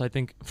MoMA. So I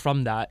think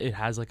from that, it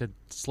has like a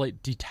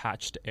slight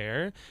detached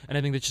air. And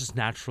I think that's just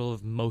natural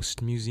of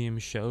most museum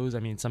shows. I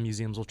mean, some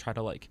museums will try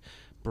to like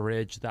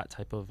bridge that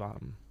type of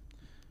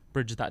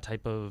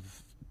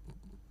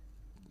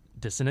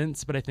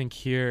dissonance. But I think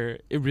here,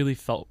 it really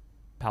felt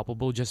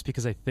palpable just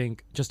because I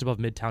think Just Above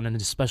Midtown, and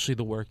especially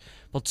the work,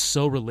 felt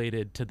so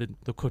related to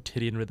the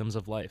quotidian rhythms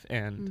of life.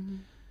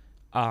 And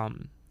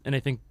I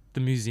think the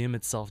museum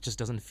itself just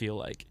doesn't feel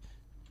like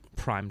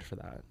primed for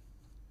that.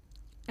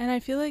 And I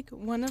feel like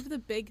one of the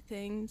big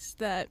things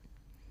that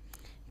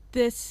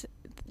this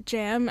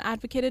jam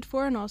advocated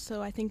for, and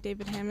also I think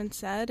David Hammond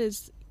said,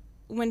 is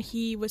when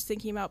he was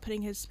thinking about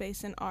putting his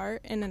space in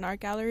an art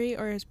gallery,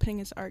 or putting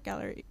his art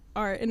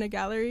in a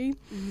gallery,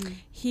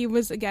 he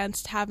was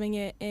against having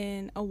it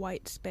in a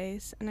white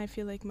space. And I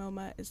feel like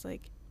MoMA is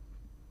like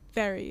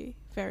very,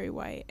 very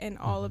white, and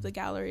all of the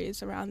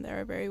galleries around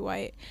there are very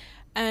white.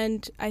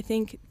 And I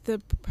think the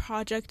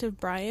project of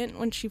Bryant,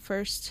 when she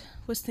first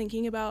was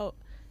thinking about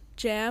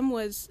jam,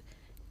 was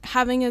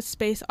having a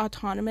space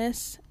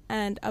autonomous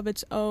and of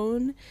its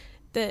own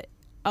that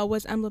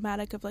was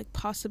emblematic of like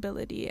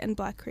possibility and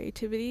Black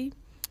creativity.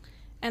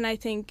 And I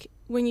think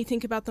when you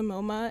think about the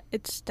MoMA,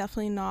 it's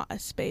definitely not a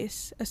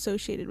space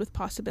associated with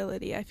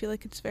possibility. I feel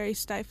like it's very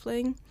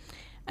stifling.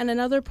 And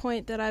another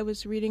point that I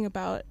was reading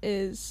about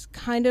is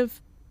kind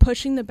of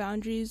pushing the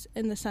boundaries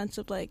in the sense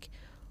of like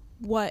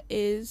what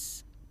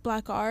is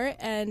Black art,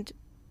 and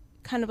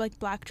kind of like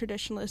Black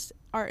traditionalist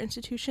art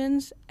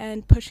institutions,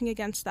 and pushing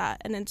against that,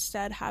 and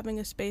instead having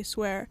a space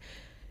where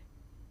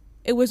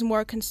it was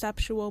more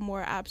conceptual,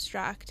 more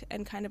abstract,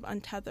 and kind of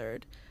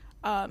untethered,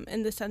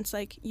 in the sense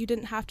like you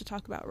didn't have to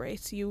talk about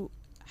race. You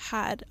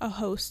had a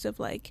host of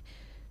like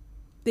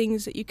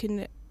things that you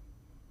can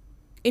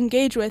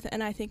engage with,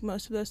 and I think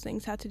most of those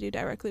things had to do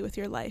directly with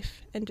your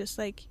life, and just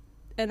like,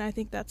 and I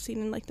think that's seen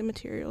in like the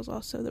materials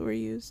also that were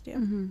used.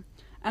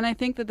 And I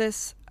think that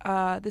this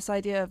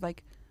idea of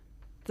like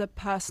the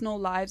personal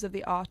lives of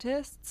the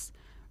artists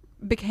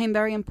became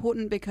very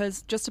important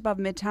because Just Above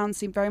Midtown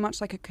seemed very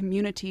much like a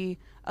community,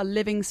 a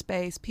living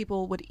space.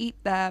 People would eat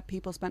there,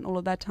 people spent all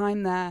of their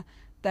time there.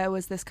 There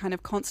was this kind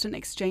of constant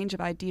exchange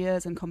of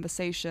ideas and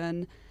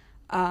conversation,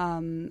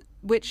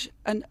 which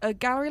a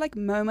gallery like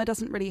MoMA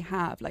doesn't really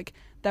have. Like,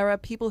 there are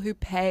people who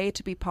pay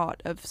to be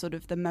part of sort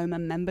of the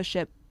MoMA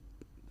membership,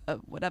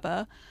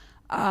 whatever,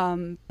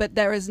 but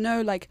there is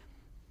no like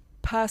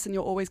person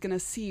you're always going to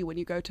see when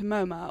you go to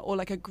MoMA, or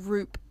like a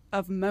group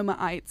of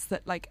MoMAites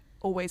that like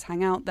always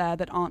hang out there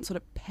that aren't sort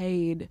of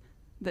paid,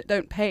 that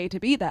don't pay to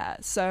be there.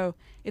 So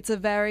it's a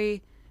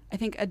very, I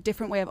think, a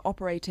different way of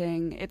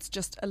operating. It's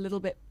just a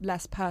little bit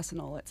less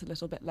personal. It's a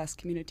little bit less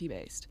community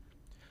based.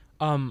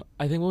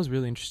 I think what was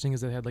really interesting is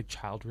they had like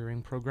child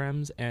rearing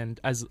programs, and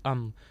as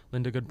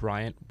Linda Good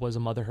Bryant was a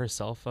mother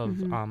herself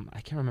of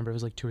I can't remember, it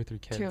was like 2 or 3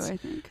 kids. 2, I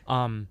think.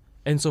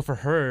 And so for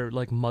her,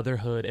 like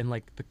motherhood and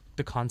like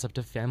the concept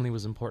of family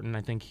was important.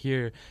 I think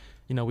here,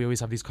 you know, we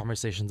always have these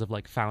conversations of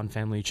like found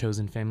family,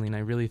 chosen family, and I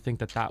really think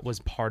that was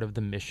part of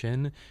the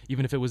mission,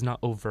 even if it was not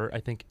overt. I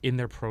think in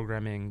their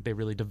programming, they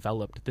really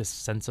developed this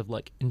sense of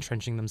like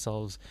entrenching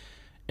themselves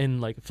in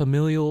like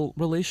familial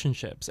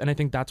relationships, and I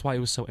think that's why it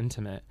was so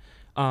intimate.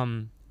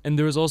 And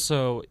there was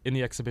also in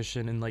the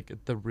exhibition, in like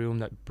the room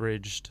that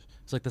bridged,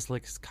 it's like this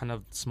like kind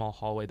of small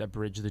hallway that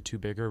bridged the 2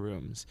 bigger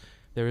rooms.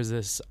 There was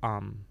this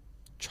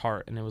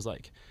chart, and it was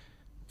like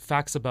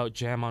facts about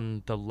jam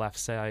on the left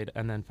side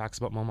and then facts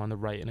about MoMA on the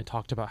right, and it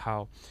talked about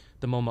how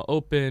the MoMA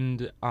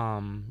opened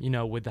you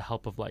know, with the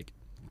help of like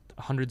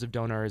hundreds of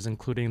donors,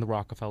 including the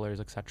Rockefellers,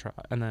 etc.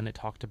 And then it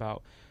talked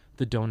about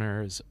the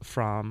donors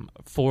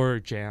for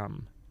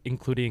jam,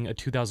 including a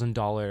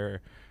 $2,000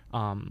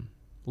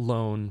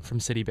 loan from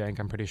Citibank,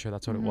 I'm pretty sure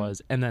that's what it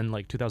was, and then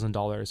like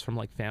 $2,000 from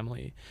like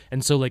family.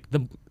 And so like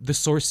the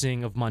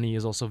sourcing of money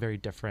is also very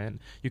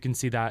different. You can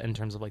see that in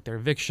terms of like their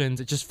evictions.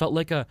 It just felt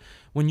like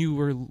when you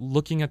were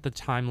looking at the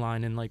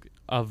timeline and like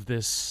of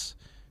this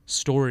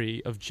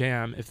story of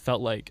jam, it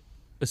felt like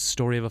a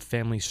story of a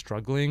family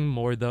struggling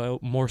more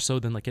so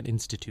than like an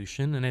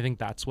institution. And I think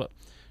that's what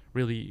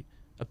really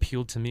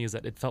appealed to me, is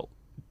that it felt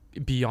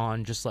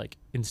beyond just like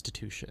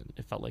institution.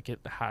 It felt like it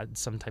had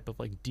some type of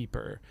like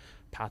deeper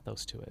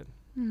pathos to it.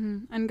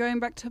 And going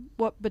back to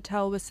what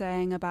Battelle was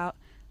saying about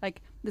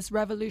like this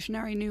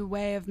revolutionary new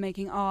way of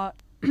making art,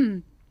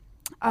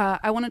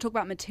 I want to talk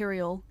about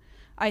material.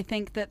 I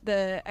think that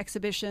the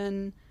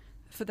exhibition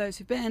for those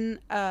who've been,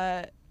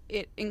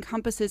 it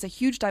encompasses a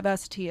huge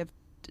diversity of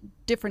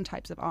different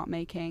types of art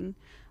making.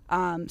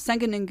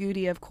 Senga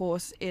Ngudi, of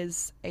course,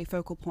 is a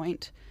focal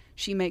point.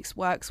 She makes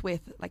works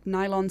with like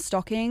nylon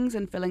stockings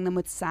and filling them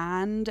with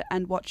sand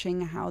and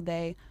watching how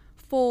they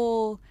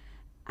fall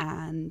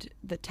and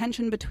the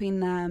tension between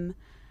them.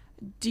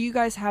 Do you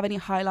guys have any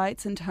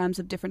highlights in terms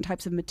of different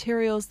types of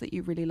materials that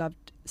you really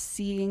loved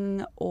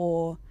seeing,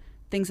 or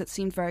things that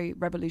seemed very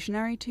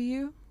revolutionary to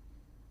you?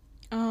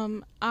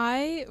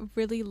 I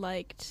really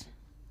liked,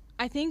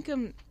 I think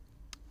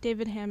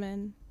David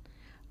Hammond,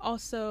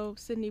 also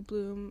Sydney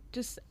Bloom,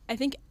 just I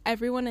think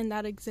everyone in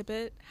that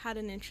exhibit had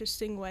an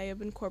interesting way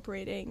of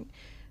incorporating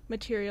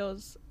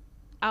materials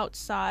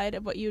outside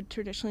of what you'd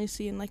traditionally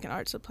see in like an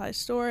art supply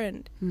store,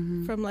 and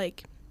from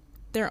like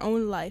their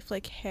own life,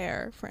 like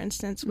hair, for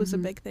instance, was a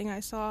big thing I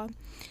saw.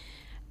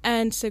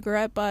 And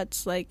cigarette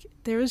butts, like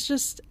there was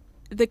just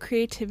the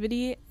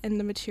creativity and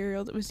the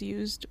material that was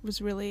used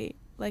was really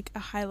like a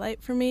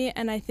highlight for me.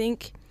 And I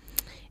think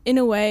in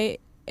a way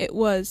it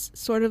was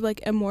sort of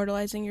like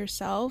immortalizing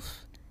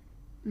yourself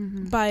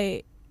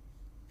by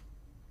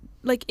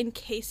like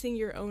encasing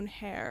your own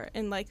hair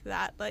in like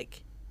that,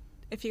 like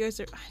if you guys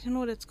are, I don't know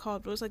what it's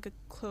called, but it was like a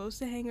clothes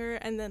hanger,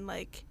 and then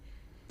like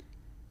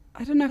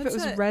I don't know if it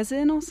was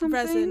resin or something.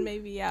 Resin,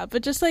 maybe, yeah.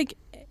 But just like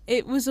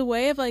it was a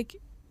way of like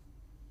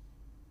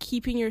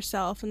keeping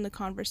yourself in the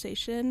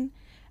conversation,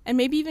 and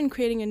maybe even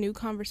creating a new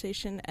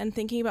conversation and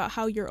thinking about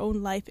how your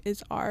own life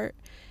is art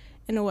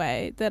in a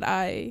way that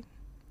I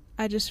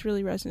just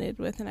really resonated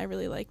with, and I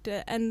really liked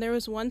it. And there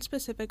was one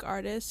specific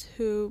artist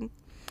who,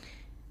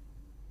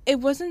 it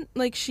wasn't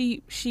like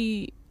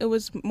it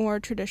was more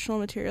traditional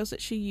materials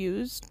that she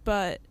used,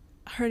 but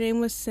her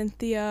name was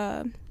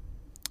Cynthia,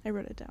 I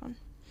wrote it down,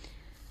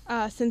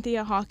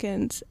 Cynthia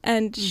Hawkins,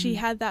 and she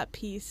had that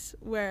piece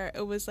where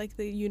it was like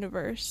the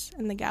universe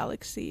and the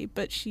galaxy,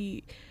 but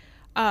she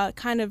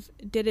kind of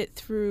did it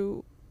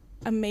through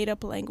a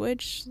made-up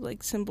language,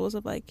 like symbols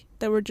of like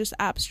that were just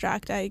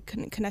abstract. I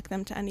couldn't connect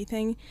them to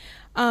anything,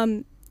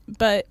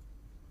 but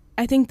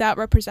I think that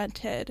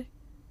represented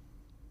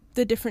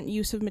the different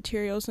use of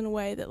materials in a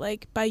way that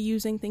like by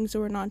using things that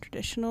were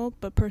non-traditional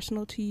but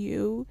personal to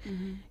you,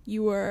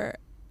 you were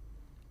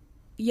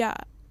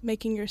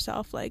making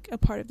yourself like a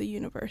part of the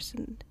universe,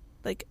 and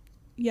like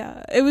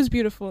it was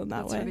beautiful in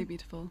that way. That's really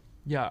beautiful.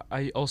 Yeah,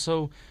 I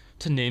also,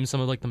 to name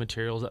some of like the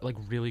materials that like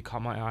really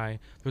caught my eye,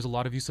 there was a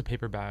lot of use of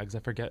paper bags. I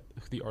forget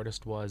who the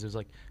artist was. It was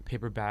like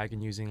paper bag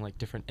and using like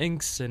different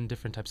inks and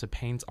different types of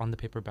paints on the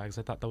paper bags.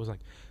 I thought that was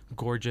like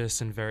gorgeous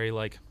and very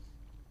like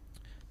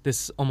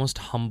this almost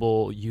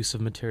humble use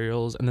of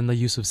materials. And then the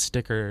use of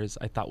stickers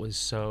I thought was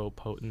so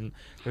potent.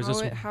 There's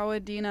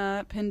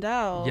Howardina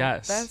Pindell.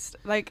 Yes. Best,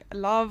 like,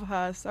 love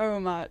her so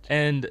much.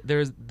 And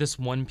there's this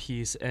one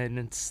piece, and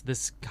it's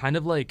this kind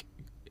of like,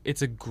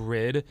 it's a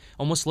grid,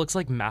 almost looks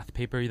like math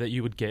paper that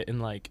you would get in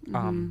like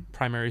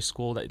primary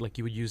school that like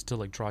you would use to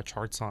like draw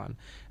charts on.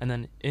 And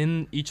then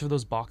in each of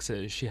those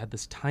boxes she had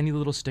this tiny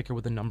little sticker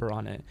with a number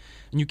on it,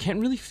 and you can't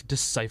really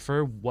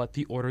decipher what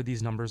the order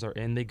these numbers are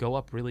in. They go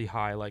up really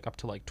high, like up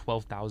to like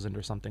 12,000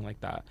 or something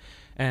like that.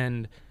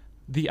 And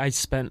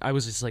I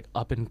was just like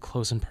up and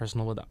close and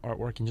personal with the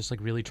artwork and just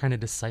like really trying to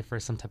decipher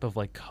some type of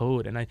like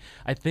code. And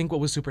I think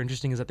what was super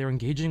interesting is that they're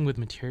engaging with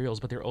materials,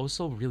 but they're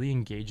also really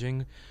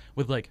engaging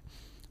with like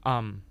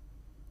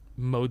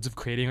modes of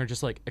creating, or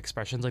just like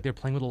expressions. Like they're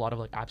playing with a lot of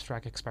like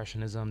abstract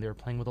expressionism. They were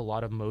playing with a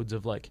lot of modes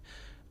of like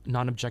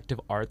non-objective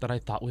art that I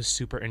thought was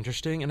super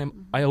interesting. And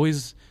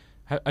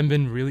I've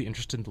been really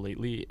interested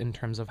lately in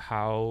terms of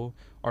how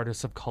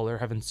artists of color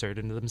have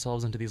inserted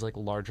themselves into these like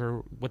larger,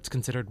 what's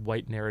considered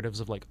white narratives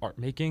of like art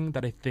making,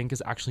 that I think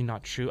is actually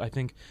not true. I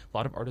think a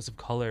lot of artists of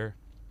color,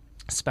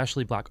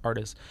 especially Black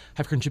artists,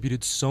 have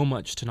contributed so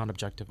much to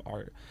non-objective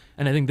art.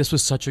 And I think this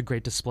was such a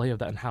great display of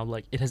that, and how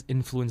like it has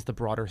influenced the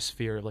broader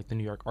sphere of like the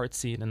New York art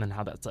scene, and then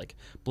how that's like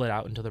bled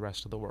out into the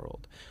rest of the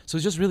world. So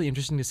it's just really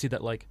interesting to see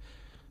that like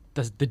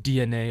the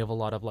DNA of a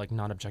lot of like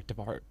non-objective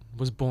art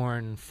was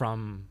born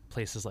from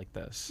places like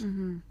this.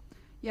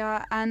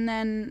 Yeah, and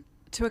then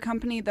to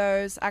accompany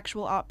those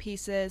actual art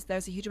pieces,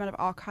 there's a huge amount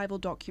of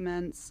archival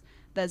documents.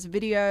 There's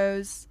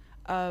videos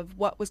of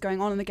what was going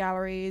on in the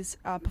galleries,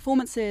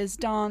 performances,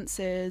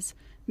 dances,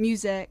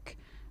 music.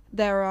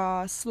 There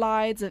are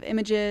slides of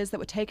images that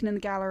were taken in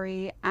the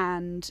gallery,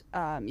 and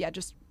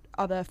just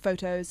other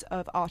photos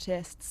of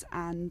artists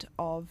and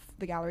of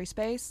the gallery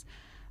space.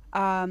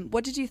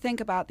 What did you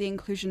think about the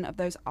inclusion of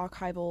those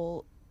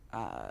archival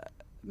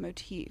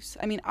motifs?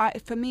 I mean,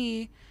 for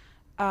me,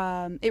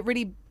 it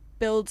really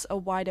builds a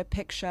wider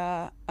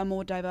picture, a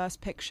more diverse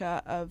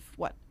picture of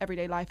what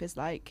everyday life is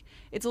like.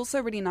 It's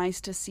also really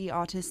nice to see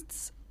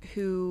artists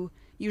who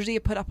usually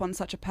are put up on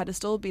such a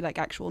pedestal be like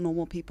actual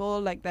normal people.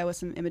 Like there were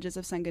some images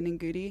of Senga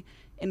Ngudi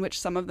in which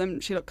some of them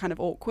she looked kind of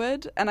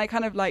awkward, and I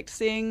kind of liked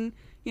seeing,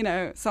 you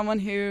know, someone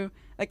who,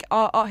 like,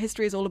 art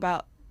history is all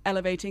about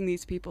elevating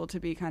these people to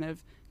be kind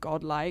of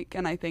godlike,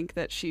 and I think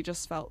that she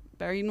just felt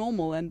very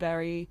normal and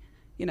very,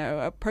 you know,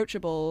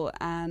 approachable,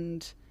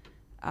 and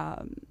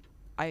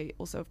I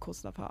also, of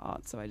course, love her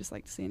art, so I just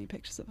like to see any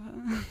pictures of her.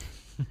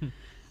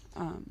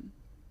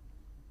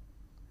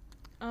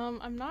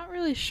 I'm not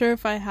really sure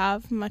if I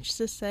have much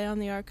to say on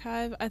the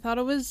archive. I thought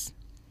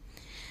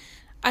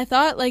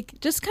like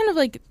just kind of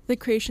like the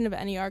creation of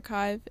any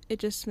archive, it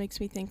just makes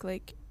me think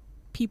like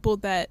people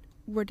that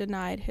were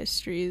denied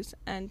histories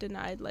and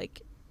denied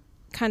like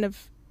kind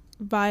of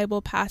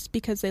viable past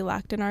because they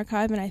lacked an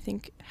archive, and I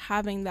think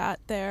having that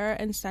there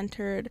and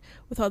centered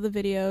with all the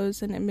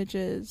videos and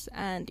images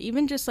and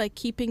even just like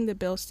keeping the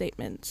bill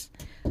statements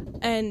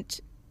and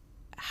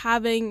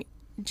having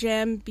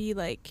Jam be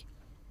like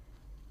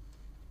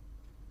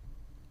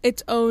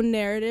its own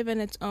narrative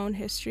and its own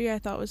history, I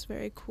thought was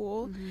very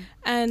cool.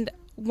 And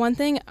one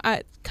thing,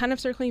 kind of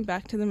circling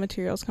back to the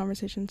materials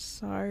conversation,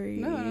 sorry.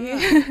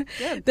 No.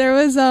 Good. There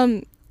was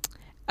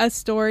a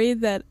story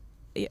that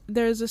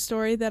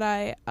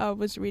I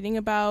was reading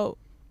about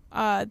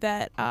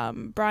that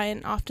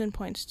Brian often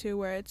points to,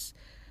 where it's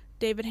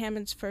David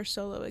Hammond's first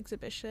solo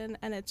exhibition,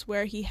 and it's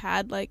where he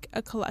had like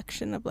a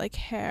collection of like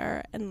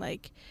hair and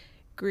like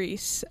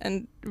grease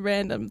and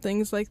random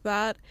things like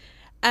that,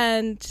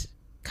 and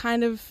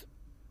kind of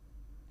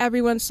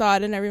everyone saw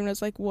it and everyone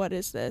was like, what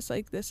is this?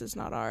 Like, this is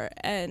not art.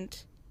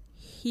 And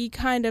he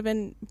kind of,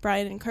 and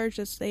Brian encouraged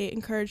us, they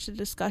encouraged a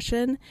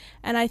discussion,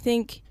 and I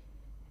think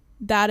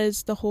that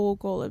is the whole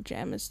goal of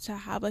Jam, is to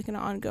have like an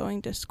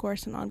ongoing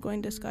discourse and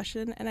ongoing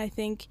discussion. And I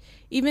think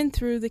even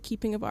through the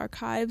keeping of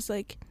archives,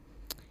 like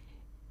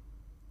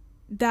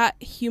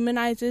that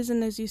humanizes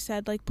and, as you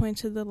said, like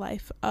points to the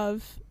life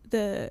of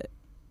the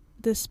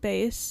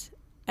space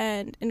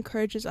and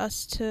encourages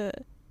us to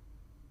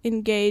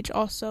engage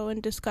also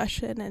in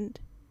discussion. And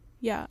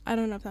yeah, I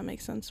don't know if that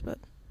makes sense, but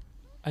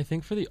I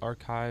think for the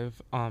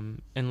archive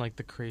and like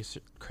the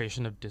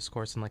creation of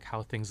discourse and like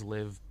how things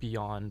live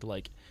beyond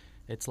like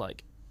it's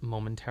like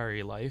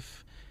momentary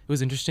life, it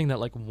was interesting that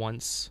like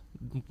once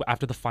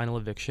after the final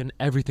eviction,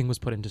 everything was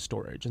put into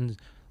storage, and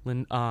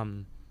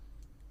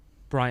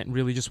Bryant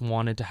really just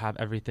wanted to have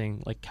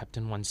everything like kept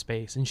in one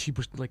space, and she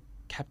like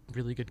kept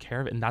really good care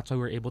of it, and that's why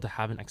we were able to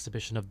have an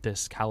exhibition of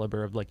this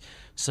caliber, of like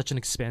such an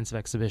expansive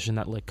exhibition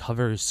that like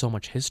covers so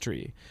much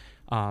history.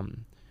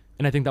 And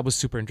I think that was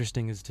super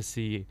interesting, is to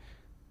see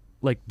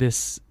like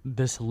this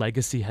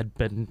legacy had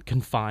been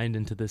confined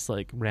into this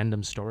like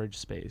random storage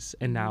space,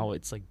 and now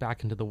it's like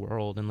back into the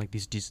world, and like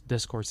these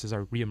discourses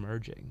are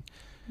reemerging.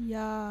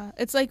 Yeah,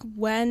 it's like,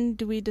 when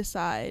do we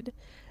decide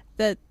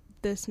that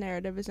this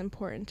narrative is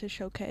important to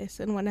showcase,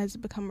 and when has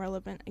it become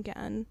relevant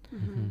again?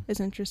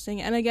 Is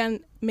interesting. And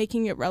again,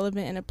 making it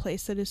relevant in a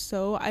place that is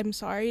so, I'm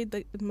sorry,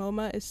 the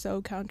MoMA is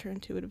so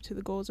counterintuitive to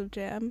the goals of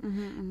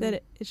Jam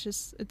that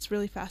it's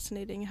really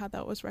fascinating how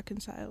that was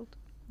reconciled.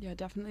 Yeah,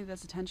 definitely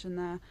there's a tension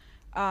there.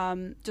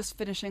 Just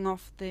finishing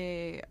off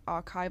the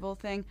archival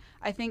thing,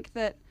 I think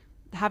that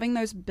having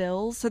those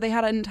bills, so they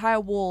had an entire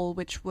wall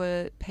which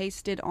were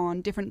pasted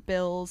on different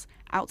bills,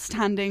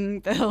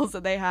 outstanding bills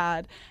that they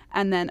had,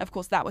 and then of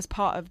course that was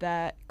part of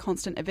their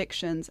constant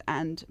evictions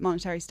and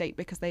monetary state,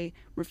 because they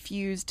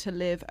refused to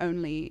live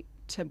only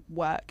to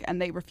work,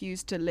 and they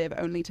refused to live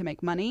only to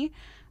make money.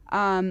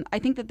 I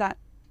think that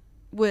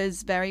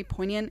was very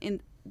poignant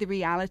in the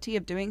reality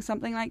of doing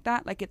something like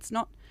that. Like, it's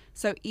not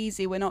so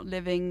easy. We're not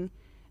living,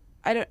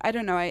 I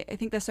don't know, I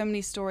think there's so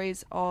many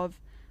stories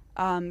of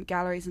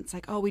galleries, and it's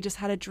like, oh, we just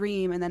had a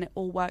dream and then it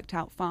all worked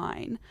out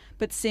fine.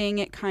 But seeing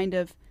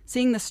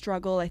the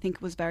struggle, I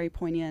think, was very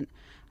poignant.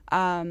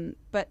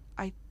 But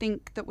I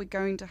think that we're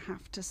going to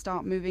have to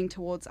start moving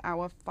towards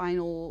our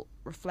final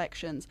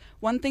reflections.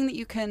 One thing that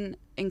you can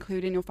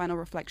include in your final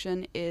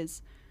reflection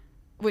is,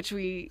 which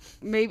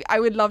I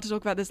would love to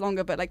talk about this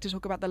longer, but like to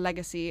talk about the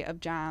legacy of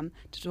Jam,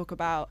 to talk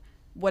about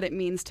what it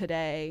means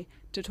today,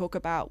 to talk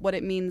about what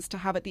it means to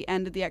have at the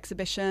end of the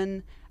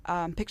exhibition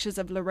pictures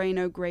of Lorraine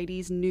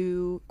O'Grady's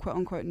new, quote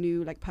unquote,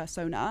 new like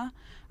persona,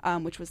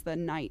 which was the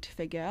knight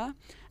figure,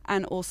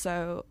 and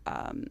also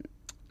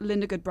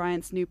Linda Good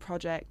Bryant's new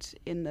project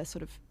in the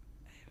sort of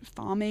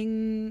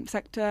farming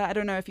sector. I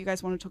don't know if you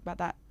guys want to talk about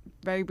that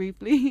very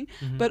briefly,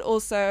 but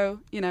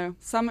also,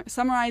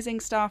 summarizing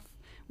stuff,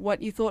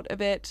 what you thought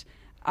of it.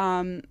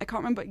 I can't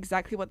remember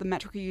exactly what the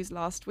metric you used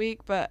last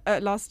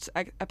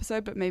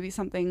episode, but maybe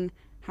something,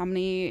 how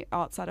many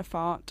arts out of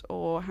fart,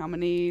 or how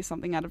many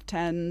something out of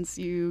tens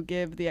you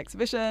give the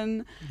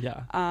exhibition.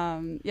 Yeah.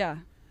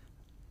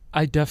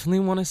 I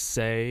definitely want to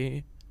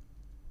say,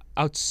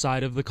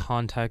 outside of the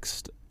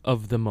context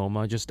of the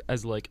MoMA, just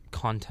as like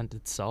content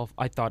itself,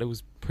 I thought it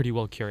was pretty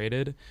well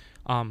curated.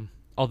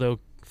 Although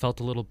felt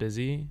a little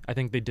busy. I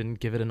think they didn't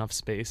give it enough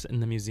space in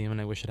the museum,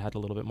 and I wish it had a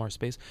little bit more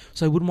space.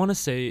 So I would want to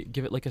say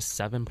give it like a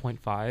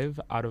 7.5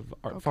 out of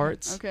art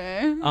farts.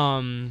 Okay.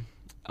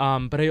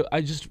 But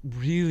I just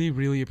really,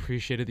 really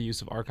appreciated the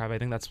use of archive. I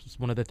think that's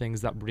one of the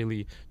things that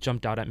really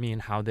jumped out at me,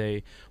 and how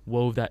they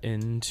wove that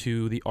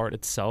into the art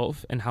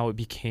itself, and how it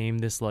became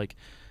this like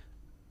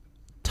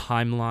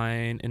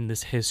timeline in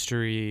this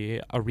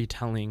history, a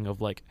retelling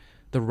of like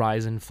the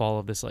rise and fall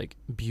of this like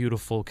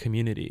beautiful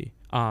community.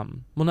 Well,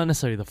 not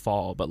necessarily the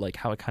fall, but like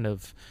how it kind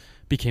of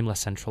became less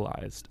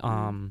centralized.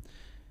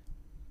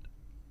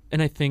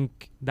 I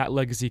think that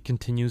legacy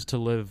continues to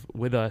live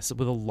with us,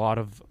 with a lot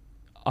of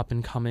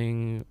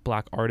up-and-coming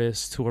Black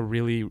artists who are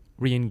really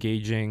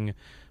re-engaging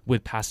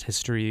with past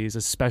histories,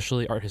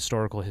 especially art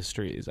historical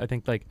histories. I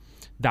think like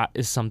that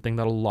is something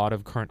that a lot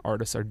of current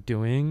artists are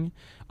doing,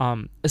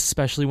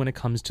 especially when it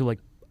comes to like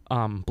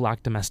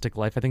Black domestic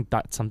life. I think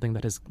that's something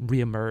that has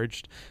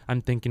reemerged.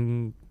 I'm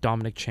thinking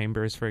Dominic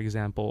Chambers, for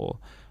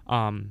example.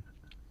 And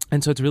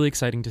so it's really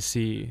exciting to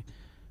see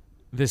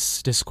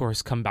this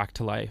discourse come back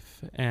to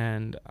life.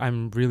 And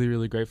I'm really,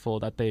 really grateful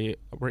that they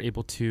were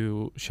able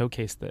to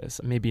showcase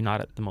this. Maybe not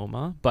at the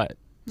MoMA, but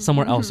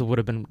somewhere else it would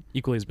have been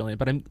equally as brilliant.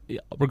 But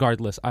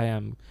regardless, I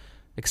am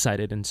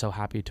excited and so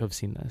happy to have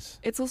seen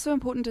this. It's also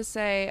important to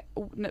say,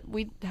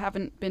 we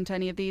haven't been to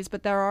any of these,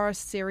 but there are a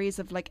series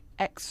of like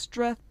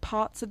extra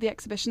parts of the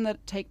exhibition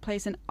that take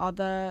place in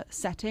other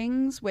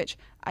settings, which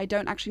I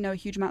don't actually know a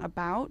huge amount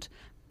about,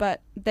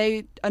 but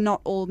they are not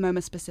all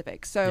MoMA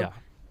specific. So, yeah.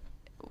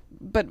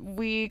 But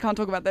we can't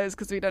talk about those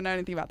because we don't know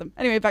anything about them.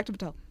 Anyway, back to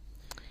Patel.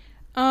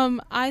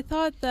 I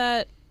thought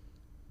that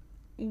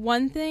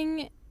one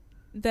thing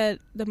that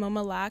the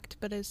MoMA lacked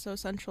but is so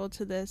central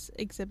to this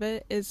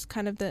exhibit is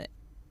kind of the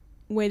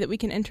way that we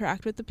can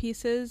interact with the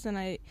pieces, and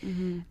I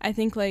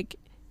think like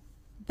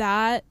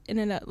that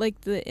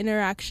like the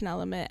interaction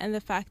element and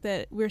the fact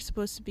that we're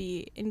supposed to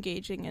be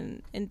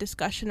engaging in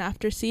discussion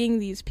after seeing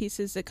these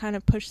pieces that kind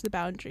of push the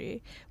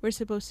boundary. We're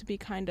supposed to be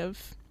kind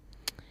of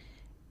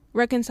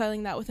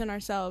reconciling that within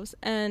ourselves,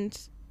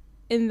 and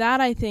in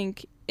that I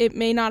think it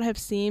may not have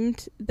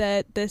seemed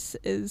that this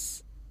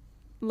is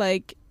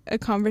like a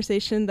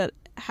conversation that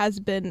has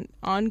been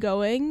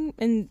ongoing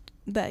and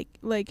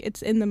like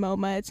it's in the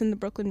MoMA, it's in the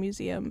Brooklyn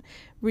Museum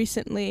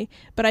recently,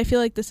 but I feel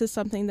like this is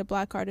something that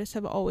Black artists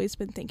have always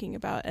been thinking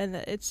about, and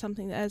that it's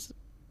something that has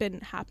been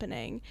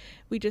happening.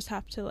 We just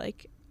have to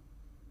like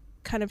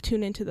kind of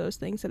tune into those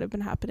things that have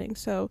been happening.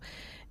 So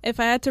if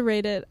I had to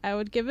rate it, I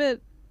would give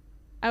it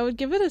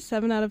a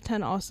 7 out of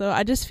 10 also.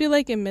 I just feel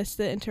like it missed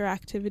the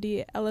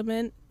interactivity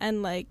element,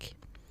 and like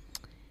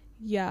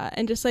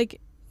and just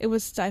like it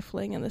was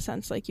stifling in the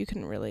sense like you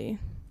couldn't really,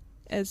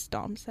 as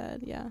Dom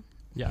said.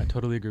 Yeah, I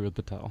totally agree with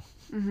Patel.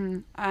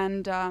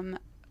 And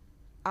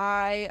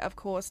I, of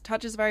course,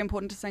 touch is very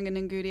important to Senga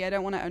Ngudi. I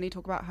don't want to only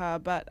talk about her,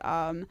 but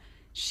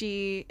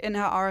she, in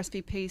her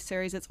RSVP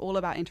series, it's all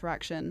about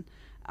interaction,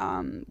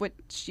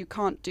 which you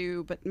can't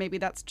do, but maybe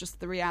that's just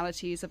the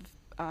realities of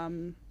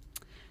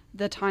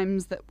the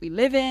times that we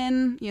live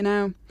in, you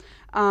know.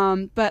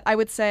 But I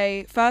would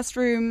say first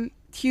room,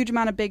 huge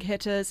amount of big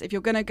hitters. If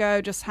you're going to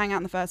go, just hang out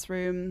in the first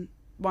room.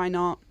 Why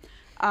not?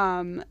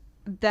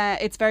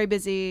 It's very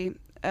busy.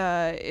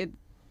 It,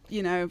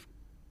 you know,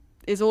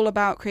 is all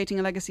about creating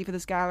a legacy for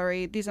this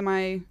gallery. Those are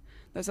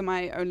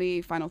my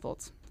only final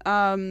thoughts.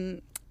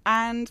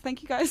 And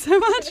thank you guys so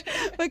much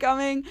for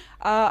coming.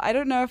 I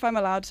don't know if I'm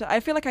allowed to.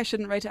 I feel like I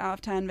shouldn't rate it out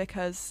of 10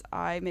 because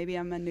maybe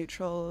I'm a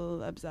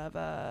neutral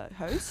observer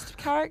host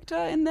character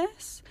in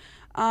this.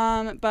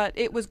 But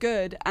it was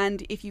good,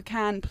 and if you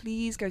can,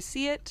 please go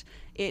see it.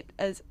 It,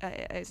 as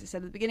I said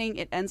at the beginning,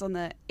 it ends on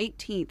the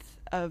 18th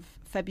of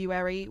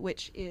February,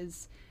 which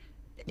is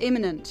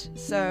imminent.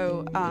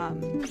 So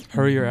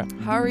hurry your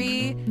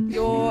hurry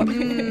your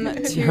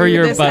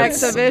this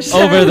butts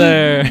exhibition over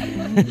there.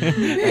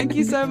 Thank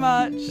you so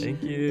much.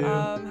 Thank you.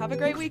 Have a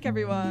great week,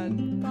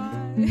 everyone.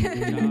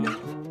 Bye.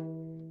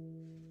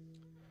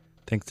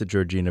 Thanks to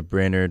Georgina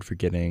Brainerd for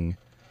getting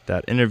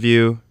that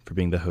interview, for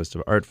being the host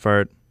of Art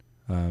Fart.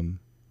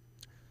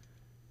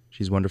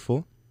 She's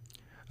wonderful.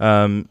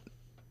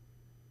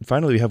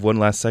 Finally, we have one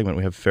last segment.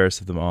 We have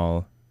Fairest of Them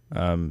All.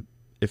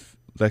 If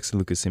Lex and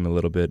Lucas seem a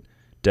little bit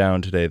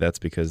down today, that's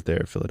because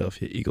their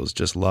Philadelphia Eagles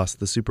just lost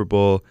the Super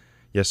Bowl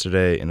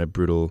yesterday in a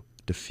brutal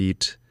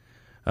defeat.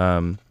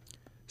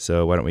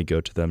 So why don't we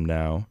go to them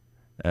now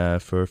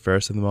for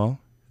Fairest of Them All.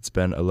 It's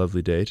been a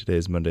lovely day. Today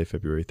is Monday,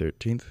 February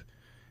 13th.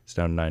 It's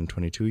now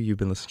 9:22. You've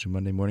been listening to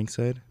Monday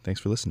Morningside. Thanks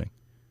for listening.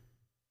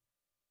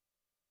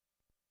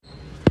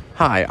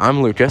 Hi,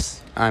 I'm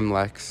Lucas. I'm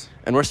Lex.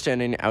 And we're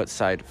standing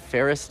outside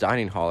Ferris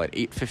Dining Hall at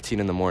 8:15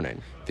 in the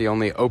morning. The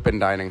only open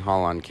dining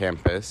hall on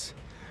campus.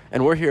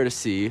 And we're here to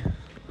see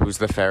who's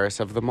the fairest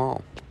of them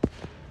all.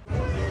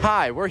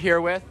 Hi, we're here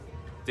with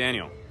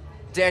Daniel.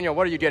 Daniel,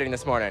 what are you getting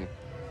this morning?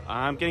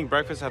 I'm getting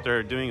breakfast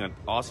after doing an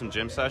awesome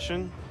gym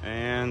session,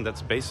 and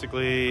that's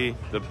basically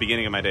the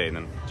beginning of my day. And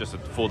then just a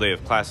full day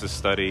of classes,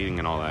 studying,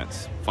 and all that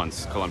fun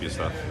Columbia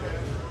stuff.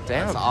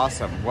 Damn. That's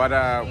awesome. What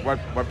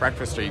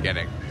breakfast are you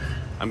getting?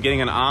 I'm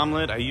getting an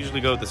omelet. I usually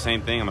go with the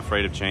same thing. I'm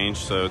afraid of change,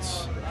 so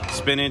it's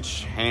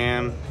spinach,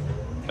 ham,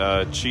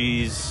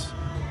 cheese,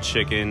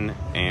 chicken,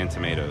 and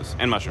tomatoes,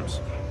 and mushrooms.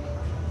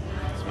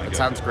 That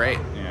sounds great.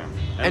 Yeah,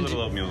 and a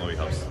little oatmeal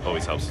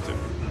always helps too.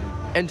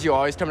 And do you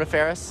always come to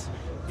Ferris?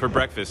 For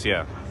breakfast,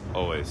 yeah,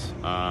 always.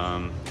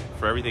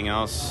 For everything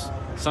else,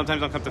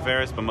 sometimes I'll come to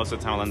Ferris, but most of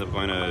the time I'll end up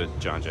going to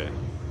John Jay.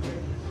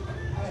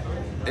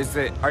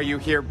 Are you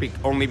here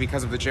only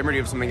because of the gym, or do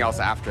you have something else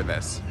after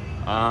this?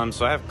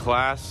 So I have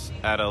class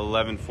at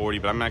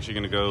 11:40, but I'm actually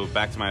going to go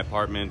back to my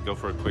apartment, go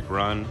for a quick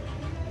run,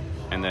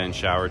 and then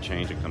shower,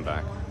 change, and come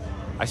back.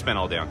 I spent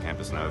all day on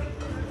campus now.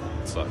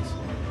 It sucks.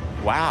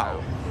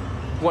 Wow.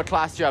 What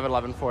class do you have at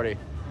 11:40?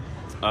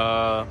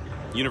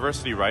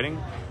 University writing,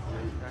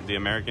 the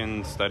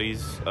American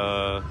Studies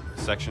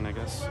section, I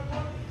guess.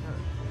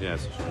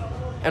 Yes.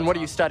 And what do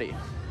you study?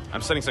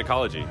 I'm studying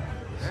psychology.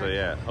 So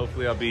yeah,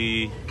 hopefully I'll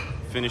be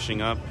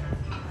finishing up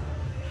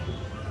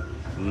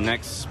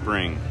next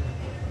spring.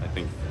 I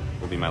think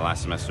will be my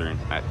last semester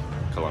at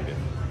Columbia.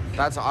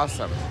 That's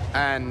awesome.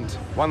 And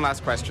one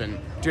last question.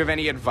 Do you have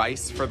any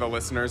advice for the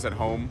listeners at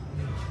home?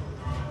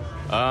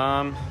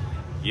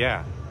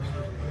 Yeah.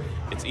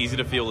 It's easy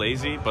to feel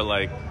lazy, but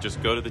like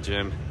just go to the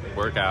gym,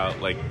 work out,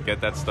 like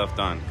get that stuff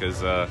done.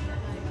 Because I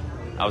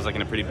was like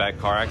in a pretty bad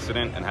car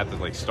accident and had to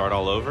like start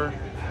all over.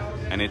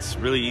 And it's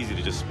really easy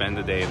to just spend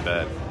the day in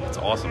bed. It's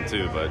awesome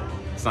too, but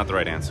it's not the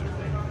right answer.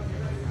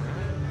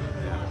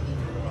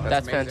 Yeah.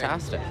 That's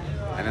fantastic.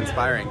 And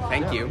inspiring.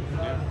 Thank you.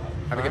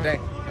 Have a good day.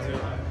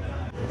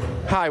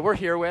 Hi, we're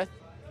here with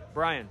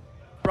Brian.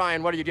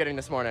 Brian, what are you getting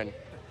this morning?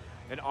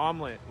 An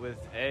omelet with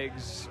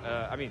eggs,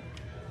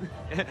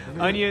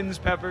 onions,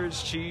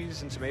 peppers,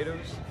 cheese, and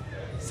tomatoes.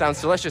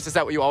 Sounds delicious. Is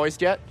that what you always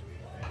get?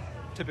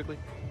 Typically.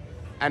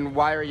 And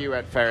why are you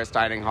at Ferris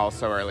Dining Hall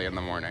so early in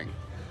the morning?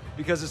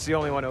 Because it's the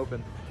only one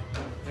open.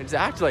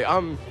 Exactly.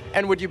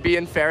 And would you be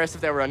in Ferris if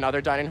there were another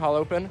dining hall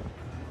open?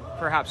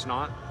 Perhaps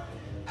not.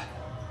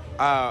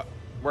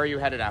 Where are you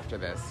headed after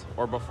this?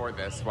 Or before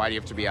this? Why do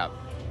you have to be up?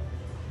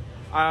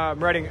 I'm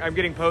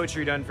getting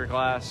poetry done for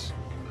class.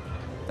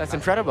 That's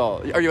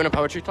incredible. Are you in a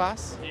poetry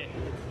class?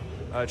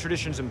 Yeah.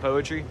 Traditions and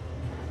poetry.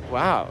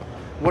 Wow.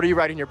 What are you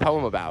writing your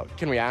poem about?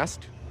 Can we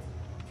ask?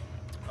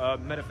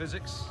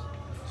 Metaphysics.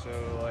 So,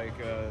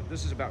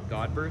 this is about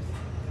God birth.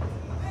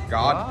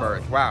 God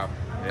birth. Wow.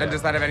 Yeah. And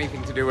does that have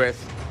anything to do with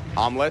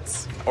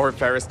omelets or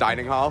Ferris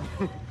Dining Hall?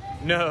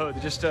 No,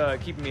 they're just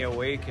keeping me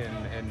awake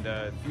and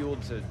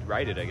fueled to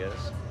write it, I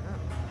guess.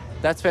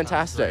 That's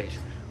fantastic.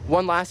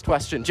 One last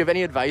question. Do you have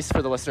any advice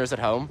for the listeners at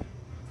home?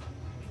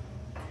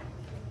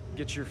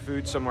 Get your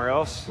food somewhere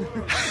else.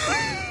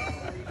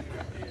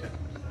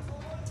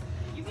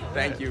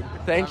 Thank you.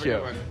 Thank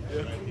you.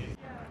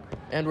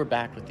 And we're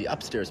back with the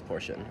upstairs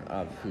portion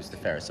of Who's the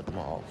Fairest of Them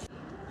All.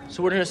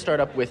 So we're going to start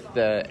up with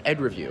the egg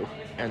review.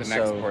 And the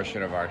next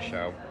portion of our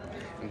show.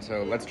 And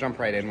so let's jump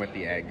right in with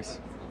the eggs,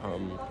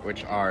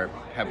 which are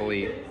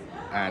pebbly,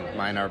 and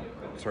mine are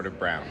sort of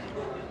brown.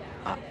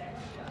 A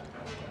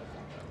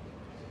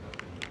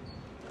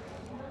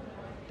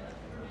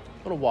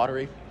little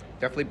watery.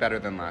 Definitely better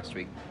than last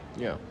week.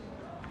 Yeah.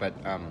 But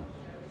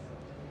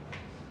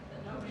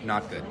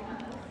not good.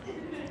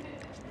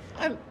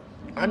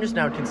 I'm just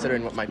now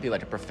considering what might be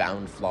like a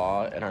profound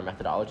flaw in our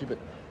methodology, but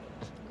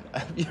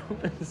have you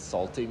been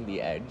salting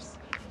the eggs?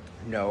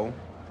 No.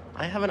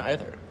 I haven't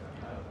either.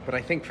 But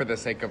I think for the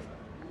sake of,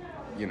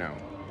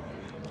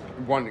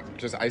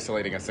 just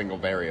isolating a single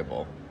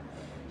variable.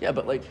 Yeah,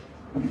 but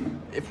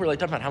if we're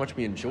talking about how much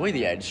we enjoy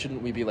the eggs,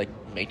 shouldn't we be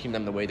making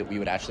them the way that we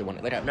would actually want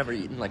it? I've never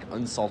eaten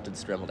unsalted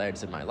scrambled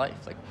eggs in my life.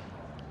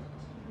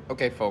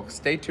 Okay, folks,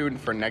 stay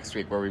tuned for next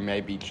week where we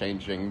may be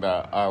changing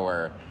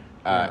our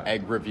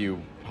egg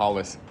review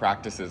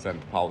practices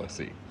and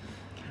policy.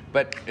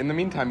 But in the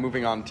meantime,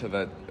 moving on to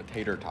the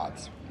tater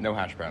tots. No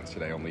hash browns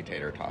today, only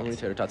tater tots. Only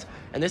tater tots.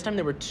 And this time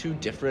there were 2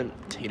 different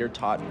tater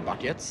tot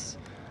buckets,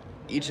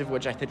 each of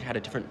which I think had a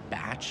different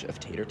batch of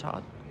tater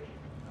tot.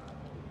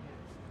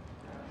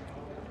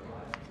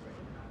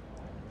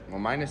 Well,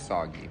 mine is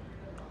soggy.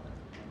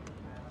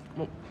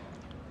 Well,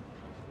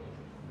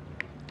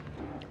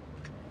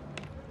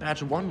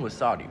 batch 1 was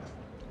soggy,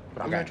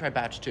 but I'm going to try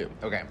batch 2.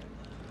 Okay.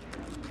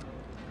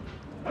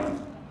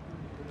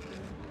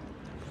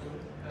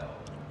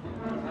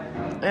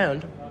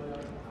 And,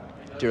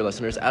 dear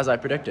listeners, as I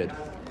predicted,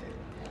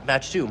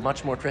 batch 2,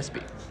 much more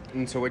crispy.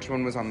 And so which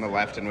one was on the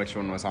left and which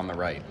one was on the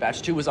right?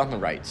 Batch 2 was on the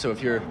right. So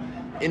if you're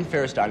in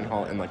Ferris Dining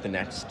Hall in the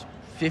next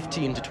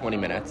 15 to 20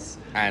 minutes.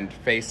 And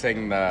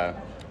facing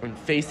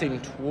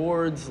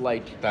towards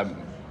the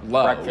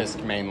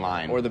breakfast main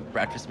line. Or the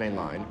breakfast main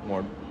line,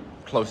 more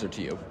closer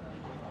to you.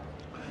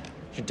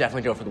 You should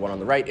definitely go for the one on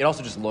the right. It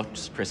also just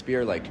looks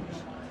crispier, you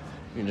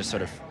can just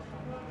sort of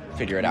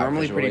figure it out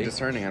Normally visually. pretty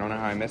discerning. I don't know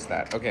how I missed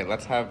that. Okay,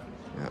 let's have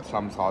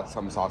some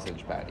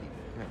sausage patty.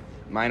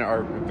 Mine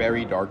are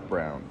very dark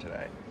brown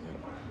today.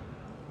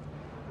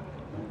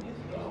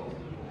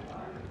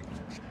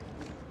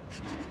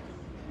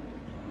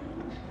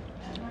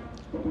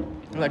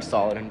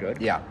 Solid and good.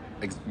 Yeah,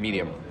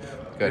 medium.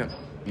 Good. Yeah.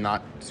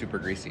 Not super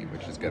greasy,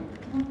 which is good.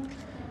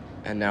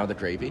 And now the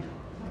gravy.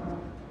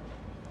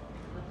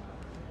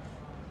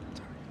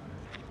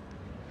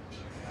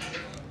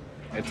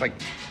 It's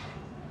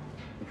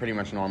pretty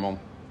much normal,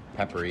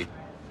 peppery,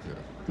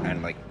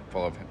 and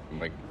full of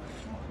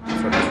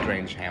sort of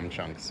strange ham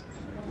chunks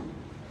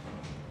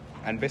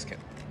and biscuit.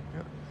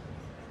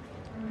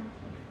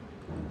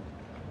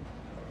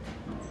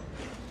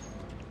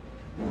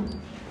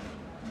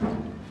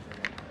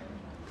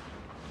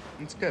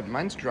 It's good.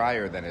 Mine's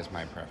drier than is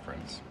my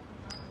preference.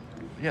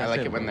 Yeah, I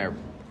like it when they're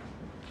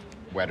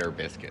wetter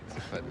biscuits.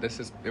 But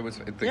it's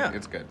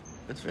good.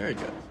 It's very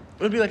good.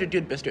 It would be like a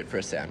good biscuit for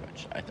a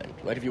sandwich, I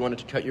think. Like if you wanted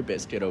to cut your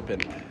biscuit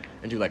open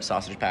and do like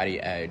sausage patty,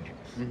 egg,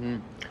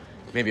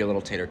 maybe a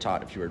little tater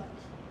tot if you were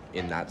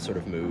in that sort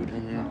of mood.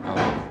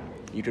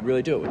 You could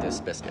really do it with this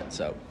biscuit.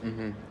 So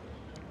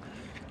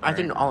I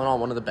think all in all,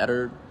 one of the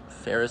better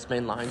Ferris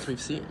main lines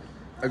we've seen.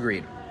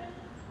 Agreed.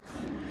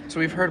 So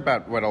we've heard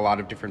about what a lot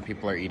of different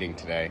people are eating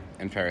today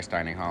in Ferris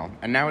Dining Hall,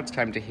 and now it's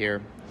time to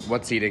hear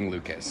what's eating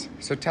Lucas.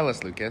 So tell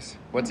us, Lucas,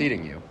 what's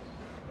eating you?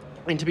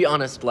 I mean, to be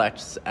honest,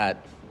 Lex,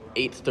 at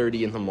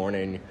 8:30 in the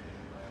morning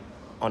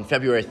on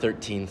February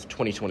 13th,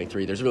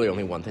 2023, there's really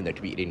only one thing that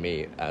could be eating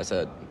me as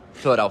a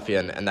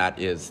Philadelphian, and that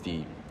is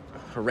the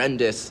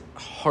horrendous,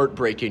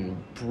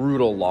 heartbreaking,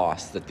 brutal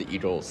loss that the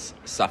Eagles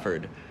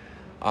suffered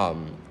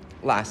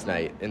last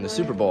night in the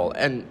Super Bowl.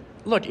 And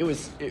look, it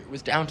was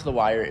down to the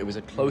wire. It was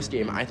a close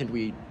game. I think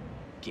we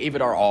gave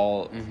it our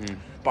all,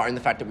 barring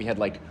the fact that we had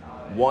like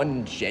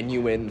one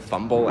genuine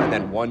fumble and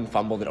then one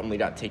fumble that only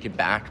got taken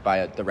back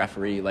by the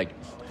referee. Like,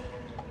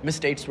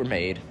 mistakes were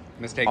made.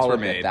 I'll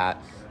admit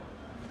that.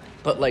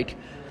 But like,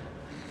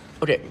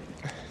 okay,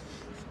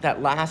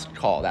 that last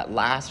call, that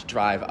last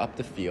drive up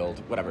the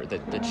field, whatever,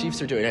 the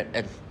Chiefs are doing it,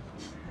 and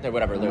they're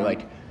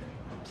like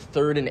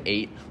 3rd and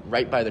 8,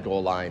 right by the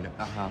goal line,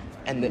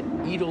 and the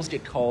Eagles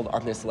get called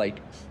on this like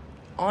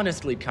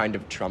honestly kind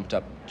of trumped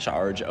up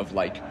charge of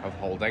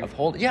holding.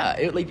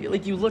 Yeah,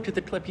 like you looked at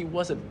the clip, he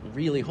wasn't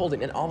really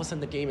holding, and all of a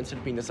sudden the game, instead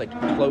of being this like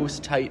close,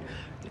 tight,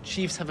 the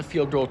Chiefs have a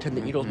field goal,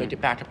 the Eagles make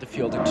it back up the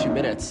field in 2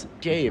 minutes,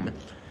 game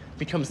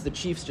becomes the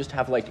Chiefs just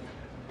have like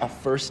a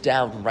first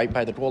down right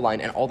by the goal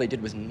line, and all they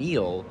did was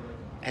kneel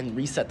and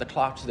reset the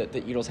clock so that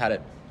the Eagles had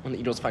it. When the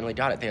Eagles finally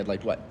got it, they had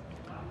like, what,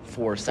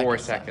 4 seconds 4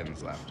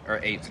 seconds left. Or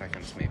 8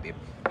 seconds, maybe.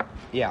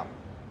 Yeah.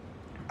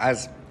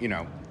 As, you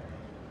know,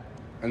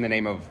 in the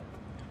name of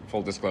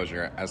full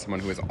disclosure, as someone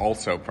who is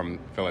also from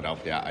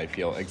Philadelphia, I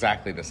feel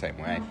exactly the same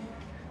way.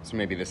 So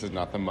maybe this is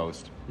not the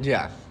most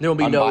there will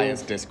be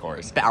unbiased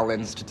discourse.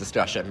 Balanced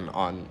discussion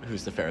on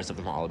who's the fairest of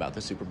them all about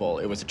the Super Bowl.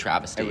 It was a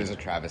travesty.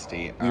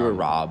 We were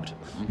robbed.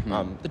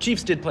 The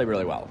Chiefs did play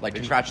really well. Like,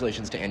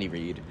 congratulations to Andy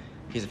Reid.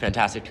 He's a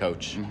fantastic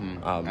coach.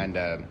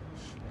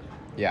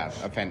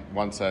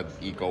 Once a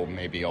Eagle,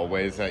 maybe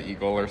always a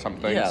Eagle or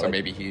something. Yeah, so like,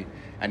 maybe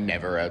and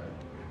never a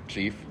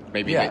Chief.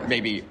 Maybe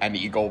an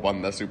Eagle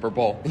won the Super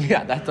Bowl.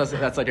 Yeah,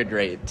 that's like a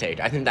great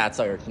take. I think that's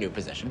our new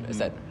position, is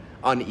that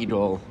an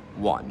Eagle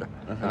won,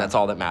 and that's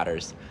all that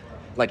matters.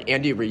 Like,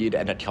 Andy Reid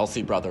and a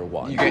Kelsey brother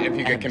won. If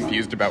you get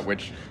confused about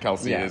which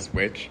Kelsey is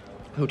which,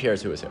 who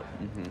cares who is who?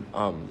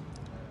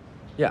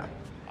 Yeah.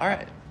 All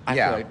right. I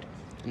feel like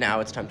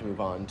now it's time to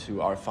move on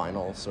to our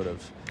final sort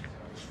of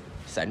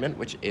segment,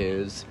 which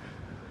is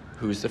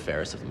who's the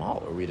fairest of them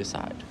all, where we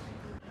decide.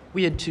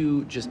 We had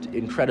 2 just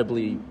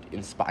incredibly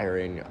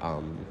inspiring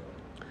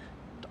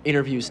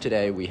interviews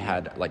today. We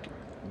had like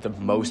the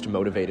most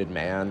motivated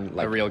man,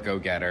 like a real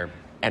go-getter,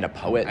 and a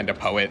poet.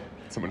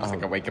 Someone who's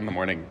like awake in the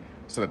morning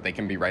so that they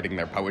can be writing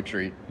their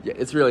poetry. Yeah,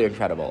 it's really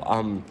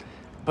incredible.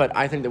 But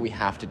I think that we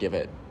have to give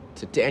it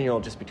to Daniel,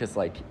 just because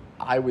like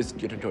I was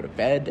going to go to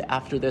bed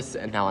after this,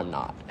 and now I'm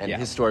not. And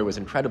his story was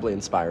incredibly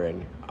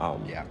inspiring.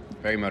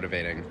 Very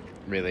motivating.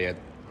 Really a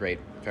great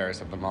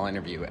Fairest of them all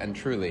interview, and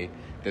truly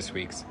this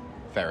week's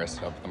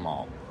Fairest of them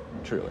all.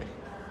 Truly.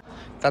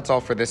 That's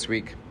all for this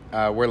week.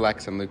 We're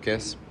Lex and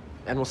Lucas.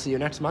 And we'll see you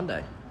next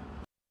Monday.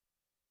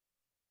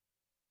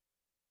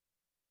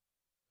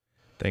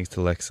 Thanks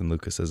to Lex and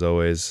Lucas as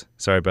always.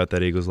 Sorry about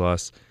that Eagles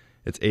loss.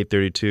 It's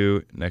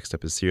 8:32. Next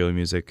up is Serial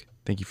Music.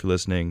 Thank you for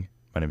listening.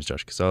 My name is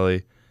Josh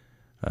Casali.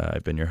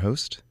 I've been your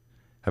host.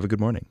 Have a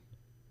good morning.